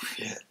fabulous.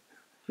 Yeah.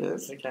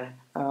 Yes. Okay.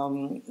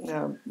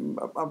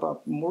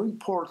 But more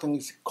important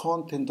is the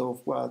content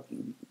of what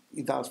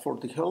it does for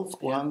the health.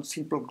 Yeah. One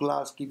simple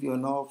glass gives you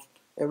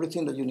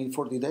everything that you need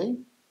for the day.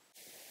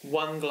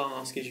 One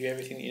glass gives you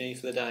everything that you need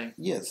for the day.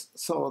 Yes.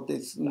 So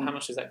this. How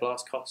much does that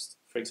glass cost?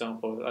 For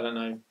example, I don't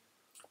know.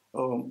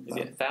 Is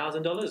it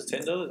 $1,000,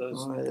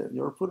 $10?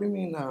 You're putting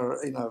me in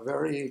a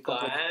very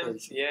complicated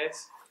place.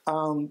 Yes.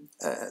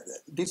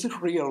 This is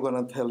real what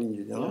I'm telling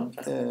you. You know.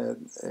 Okay.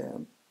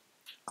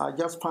 I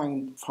just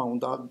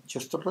found out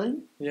yesterday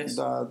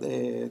that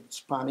a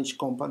Spanish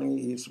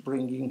company is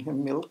bringing hemp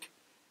milk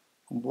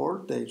on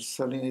board. They're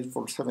selling it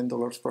for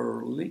 $7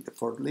 per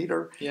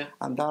liter,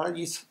 and that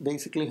is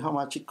basically how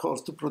much it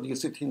costs to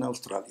produce it in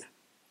Australia.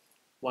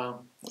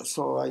 Wow.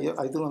 So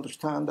I do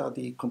understand that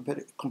the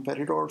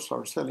competitors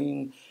are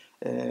selling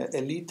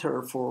a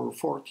liter for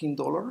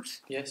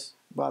 $14. Yes.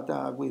 But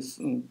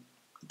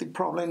the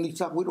problem is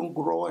that we don't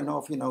grow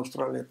enough in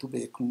Australia to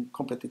be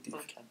competitive.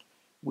 Okay.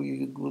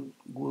 We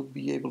would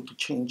be able to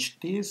change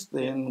this,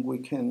 then we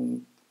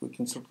can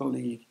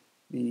certainly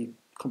be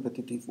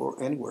competitive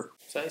or anywhere.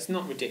 So it's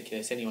not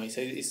ridiculous anyway.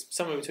 So it's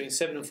somewhere between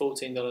 $7 and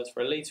 $14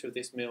 for a litre of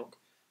this milk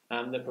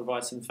that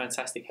provides some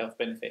fantastic health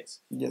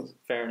benefits. Yes.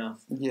 Fair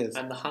enough. Yes.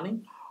 And the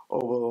honey?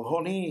 Oh, well,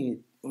 honey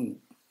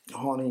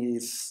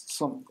is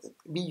some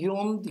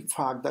beyond the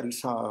fact that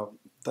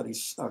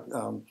is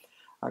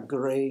a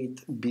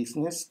great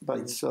business by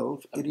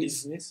itself.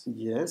 Business?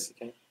 Yes.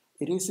 Okay.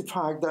 It is the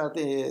fact that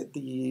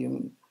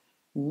the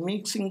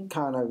mixing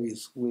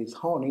cannabis with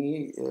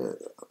honey,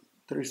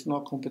 there is no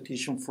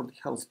competition for the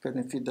health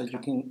benefit that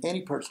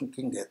any person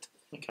can get.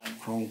 Okay.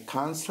 From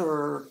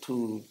cancer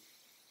to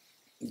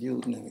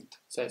you name it.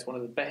 So it's one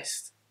of the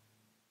best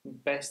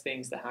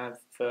things to have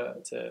for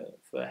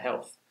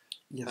health.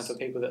 Yes. And for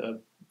people that are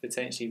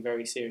potentially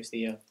very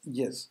seriously ill.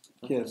 Yes.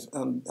 Okay. Yes.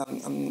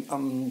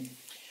 And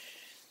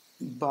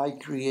by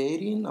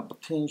creating a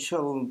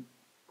potential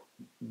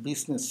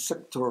business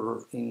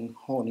sector in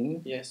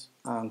honey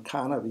and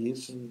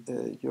cannabis,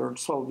 you're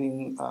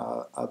solving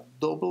a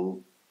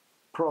double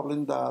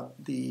problem that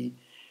the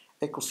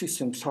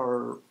ecosystems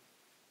are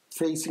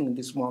facing in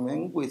this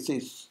moment, which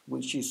is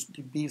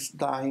the bees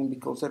dying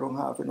because they don't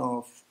have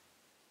enough,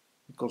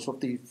 because of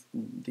the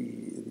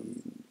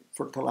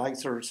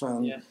fertilizers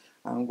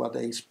and what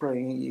they spray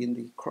in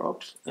the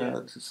crops.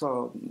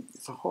 So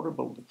it's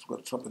horrible. That's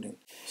what's happening.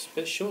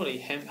 But surely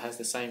hemp has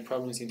the same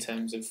problems in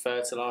terms of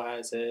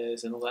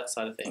fertilizers and all that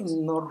side of things.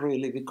 Not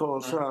really,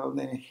 because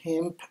the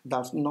hemp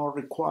does not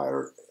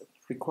requires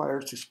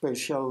a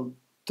special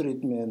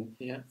treatment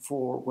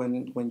for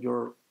when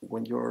you're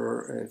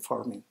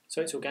farming.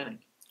 So it's organic.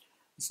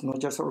 It's not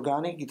just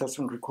organic. It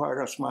doesn't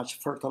require as much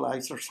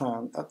fertilizers,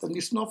 and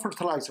it's not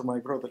fertilizer, my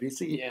brother.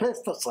 It's a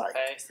pesticide.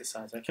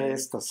 Pesticides, okay.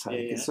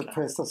 Pesticide. It's a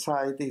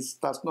pesticide. It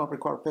does not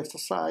require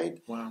pesticide.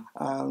 Wow.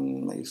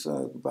 It's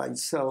by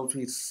itself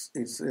is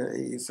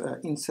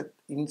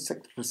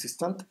insect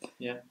resistant.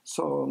 Yeah.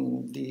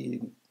 So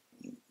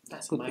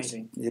that's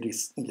amazing. It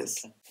is,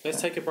 yes. Okay. Let's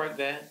take a break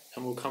there,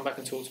 and we'll come back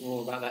and talk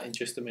more about that in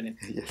just a minute.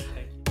 Yes.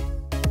 Thank you.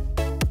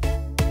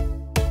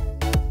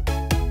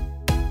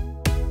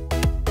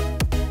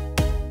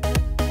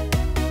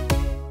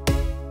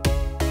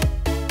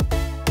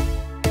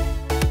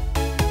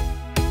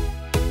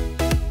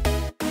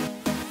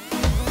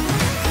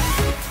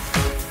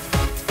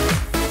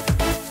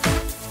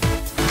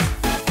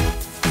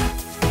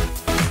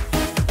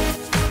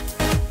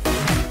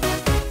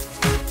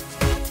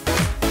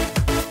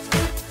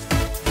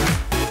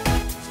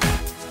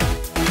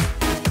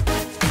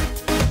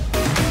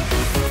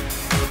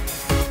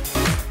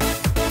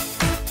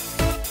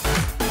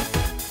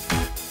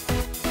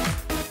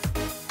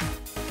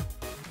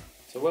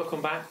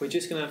 Welcome back. We're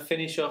just going to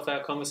finish off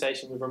our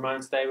conversation with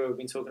Ramon today, where we've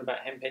been talking about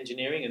hemp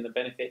engineering and the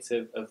benefits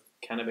of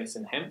cannabis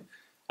and hemp.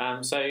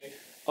 So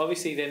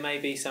obviously there may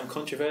be some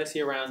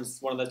controversy around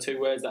one of the two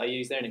words that I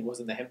used there, and it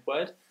wasn't the hemp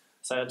word.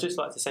 So I'd just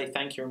like to say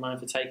thank you, Ramon,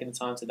 for taking the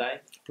time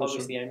today. Pleasure.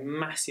 Obviously a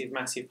massive,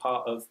 massive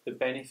part of the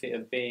benefit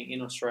of being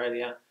in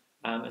Australia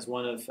as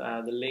one of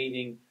the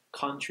leading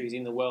countries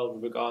in the world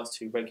with regards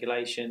to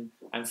regulation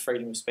and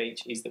freedom of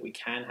speech is that we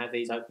can have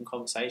these open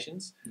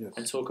conversations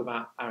and talk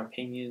about our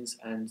opinions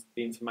and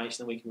the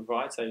information that we can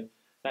provide. So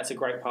that's a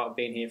great part of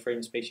being here. Freedom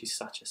of speech is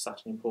such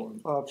an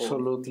important.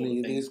 Absolutely,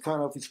 important this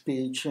kind of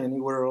speech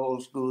anywhere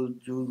else you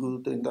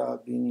could end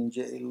up being in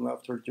jail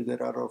after you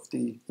get out of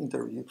the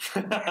interview.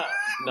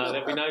 No,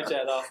 there'll be no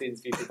jail after the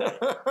interview today.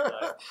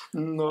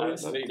 No,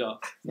 absolutely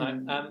not.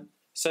 No.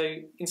 So,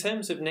 in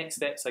terms of next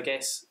steps, I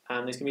guess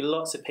there's going to be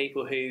lots of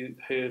people who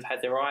have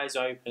had their eyes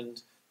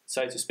opened,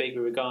 so to speak,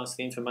 with regards to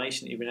the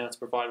information that you've been able to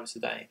provide us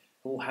today,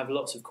 and we'll have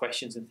lots of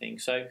questions and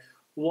things. So,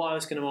 what I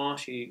was going to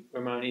ask you,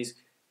 Ramon, is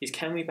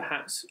can we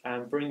perhaps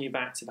bring you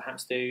back to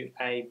perhaps do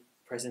a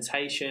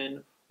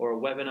presentation or a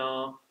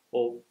webinar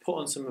or put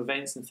on some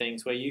events and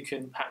things where you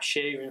can perhaps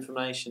share your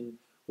information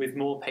with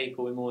more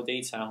people in more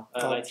detail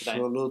later today?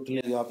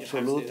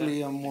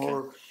 Absolutely, and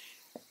more.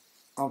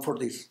 And for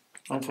this.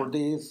 And for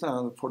this,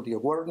 and for the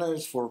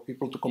awareness, for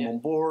people to come on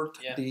board,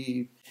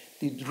 the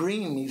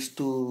dream is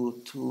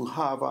to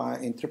have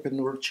an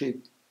entrepreneurship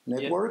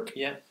network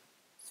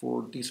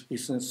for this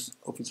business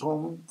of its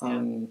own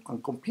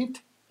and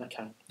compete.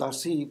 Okay.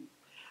 That's it.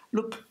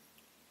 Look,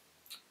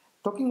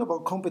 talking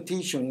about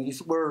competition is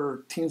where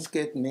things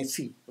get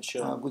messy,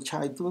 which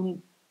I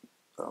do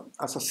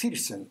as a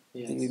citizen.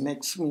 It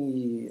makes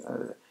me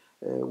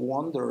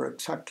wonder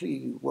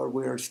exactly where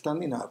we are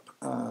standing up.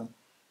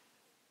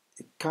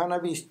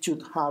 Cannabis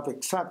should have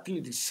exactly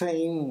the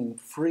same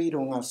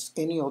freedom as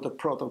any other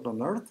product on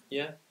earth.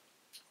 Yeah.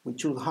 We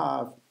should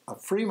have a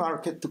free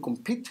market to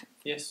compete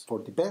for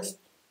the best.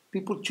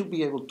 People should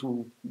be able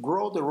to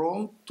grow their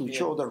own, to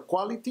show their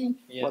quality,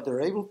 what they're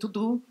able to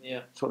do,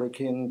 so they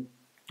can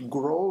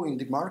grow in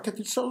the market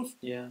itself.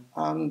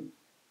 And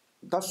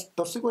that's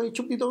the way it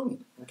should be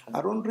done. Okay.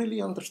 I don't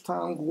really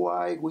understand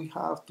why we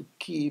have to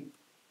keep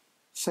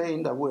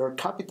saying that we're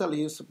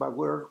capitalists, but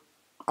we're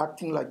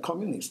acting like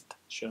communists.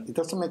 Sure. It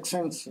doesn't make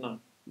sense. No.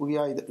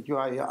 You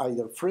are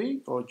either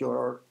free or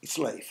you're a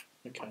slave.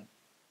 Okay.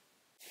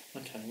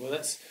 Well,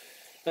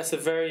 that's a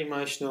very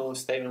emotional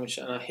statement,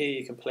 and I hear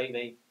you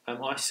completely.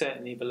 I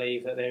certainly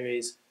believe that there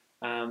is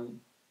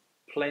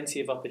plenty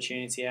of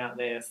opportunity out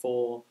there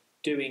for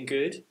doing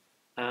good,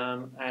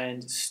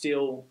 and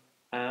still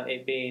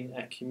it being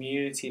a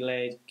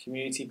community-led,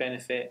 community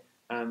benefit,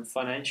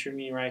 financial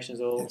remuneration as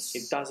well.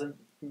 It doesn't.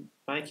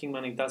 Making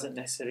money doesn't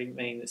necessarily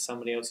mean that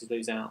somebody else is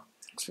losing out.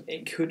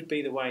 It could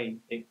be the way.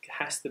 It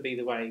has to be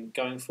the way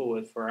going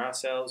forward for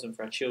ourselves and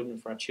for our children,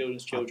 for our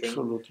children's children.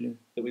 Absolutely.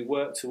 That we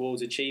work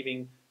towards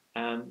achieving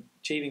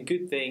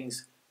good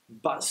things,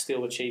 but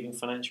still achieving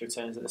financial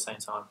returns at the same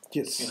time.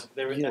 Yes.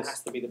 There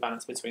has to be the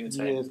balance between the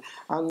two. Yes,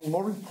 and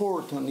more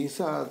important is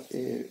that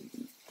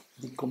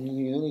the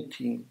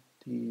community,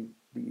 the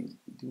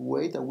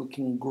way that we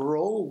can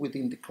grow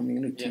within the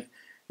community,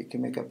 it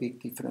can make a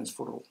big difference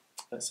for all.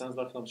 That sounds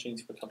like an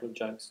opportunity for a couple of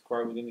jokes.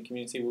 Grow within the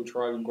community. We'll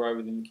try and grow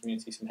within the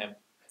community some hemp.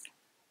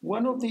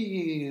 One of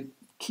the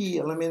key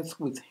elements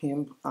with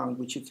hemp,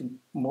 which is the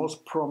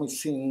most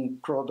promising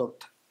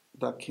product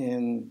that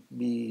can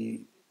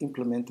be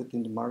implemented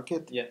in the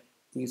market,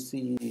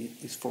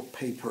 is for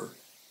paper.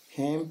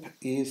 Hemp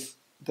is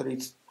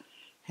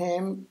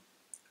hemp.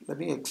 Let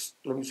me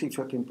see if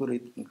I can put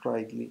it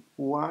rightly.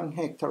 1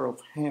 hectare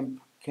of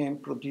hemp can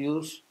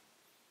produce,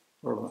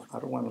 or I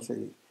don't want to say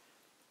it.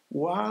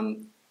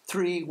 1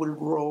 tree will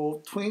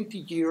grow 20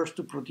 years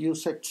to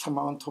produce X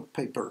amount of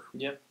paper.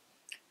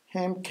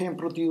 Hemp can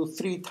produce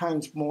 3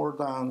 times more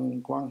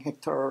than 1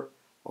 hectare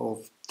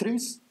of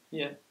trees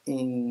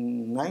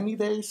in 90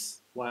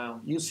 days.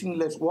 Wow. Using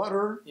less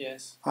water.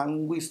 Yes.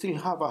 And we still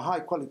have a high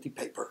quality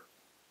paper.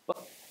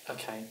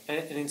 Okay.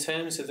 And in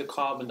terms of the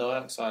carbon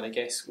dioxide, I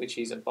guess, which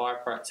is a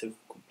byproduct of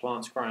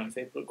plants growing,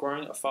 if they're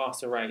growing at a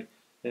faster rate,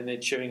 then they're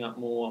chewing up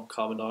more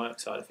carbon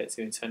dioxide,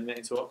 effectively, and turning it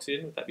into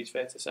oxygen. Would that be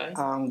fair to say?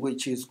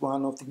 Which is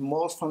one of the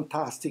most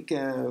fantastic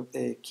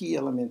key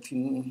elements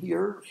in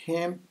here.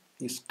 Hemp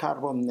is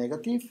carbon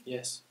negative.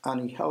 Yes.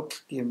 And it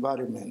helps the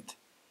environment.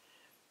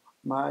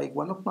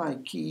 One of my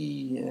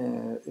key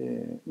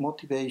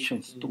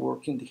motivations to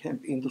work in the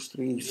hemp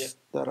industry is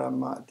that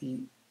I'm the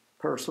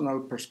personal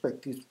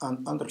perspective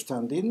and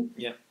understanding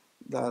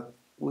that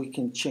we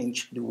can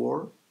change the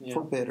world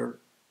for better.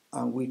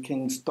 And we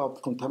can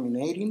stop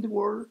contaminating the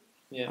world,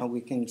 and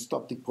we can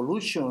stop the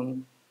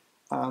pollution,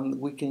 and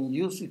we can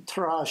use the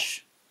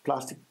trash,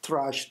 plastic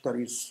trash that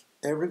is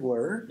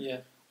everywhere.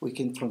 We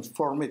can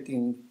transform it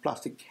in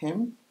plastic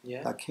hemp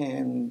that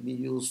can be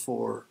used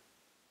for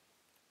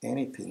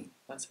anything.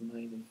 That's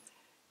amazing.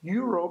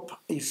 Europe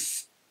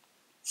is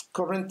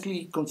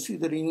currently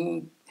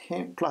considering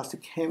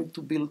plastic hemp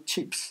to build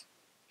ships.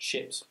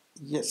 Ships?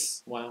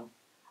 Yes. Wow.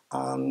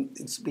 And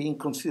it's being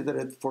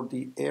considered for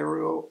the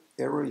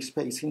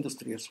aerospace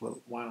industry as well.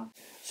 Wow.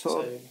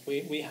 So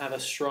we have a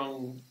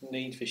strong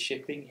need for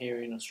shipping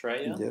here in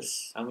Australia.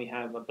 Yes. And we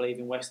have, I believe,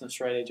 in Western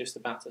Australia just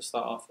about to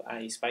start off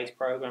a space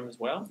program as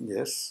well.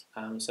 Yes.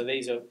 So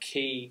these are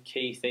key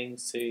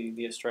things to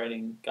the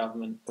Australian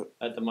government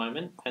at the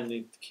moment, and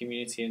the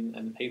community and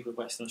the people of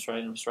Western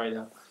Australia and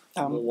Australia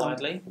more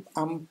widely.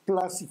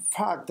 Plus the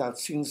fact that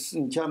since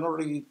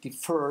January the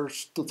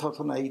 1st,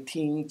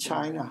 2018,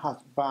 China has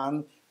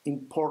banned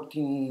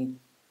importing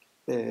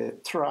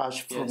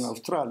trash from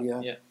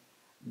Australia. Yeah.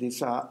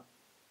 These are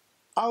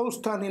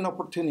outstanding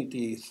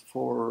opportunities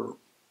for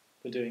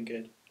doing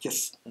good.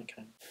 Yes.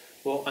 Okay.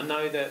 Well, I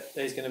know that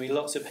there's going to be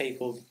lots of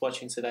people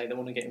watching today that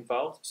want to get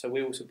involved, so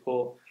we will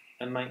support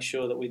and make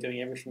sure that we're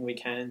doing everything we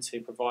can to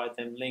provide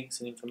them links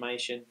and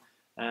information,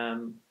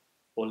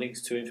 or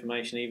links to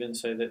information even,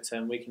 so that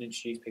we can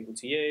introduce people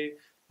to you.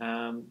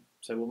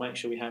 So we'll make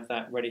sure we have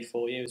that ready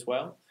for you as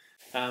well.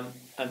 And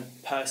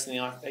personally,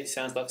 it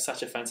sounds like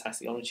such a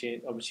fantastic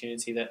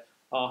opportunity that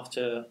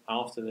after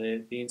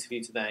the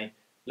interview today,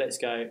 let's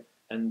go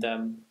and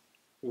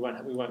we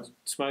won't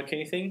smoke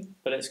anything,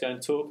 but let's go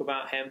and talk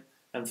about hemp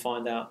and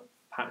find out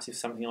perhaps if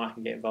something I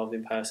can get involved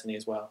in personally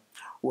as well.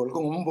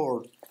 Welcome on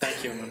board.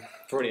 Thank you, man.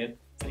 Brilliant.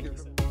 Thank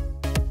you.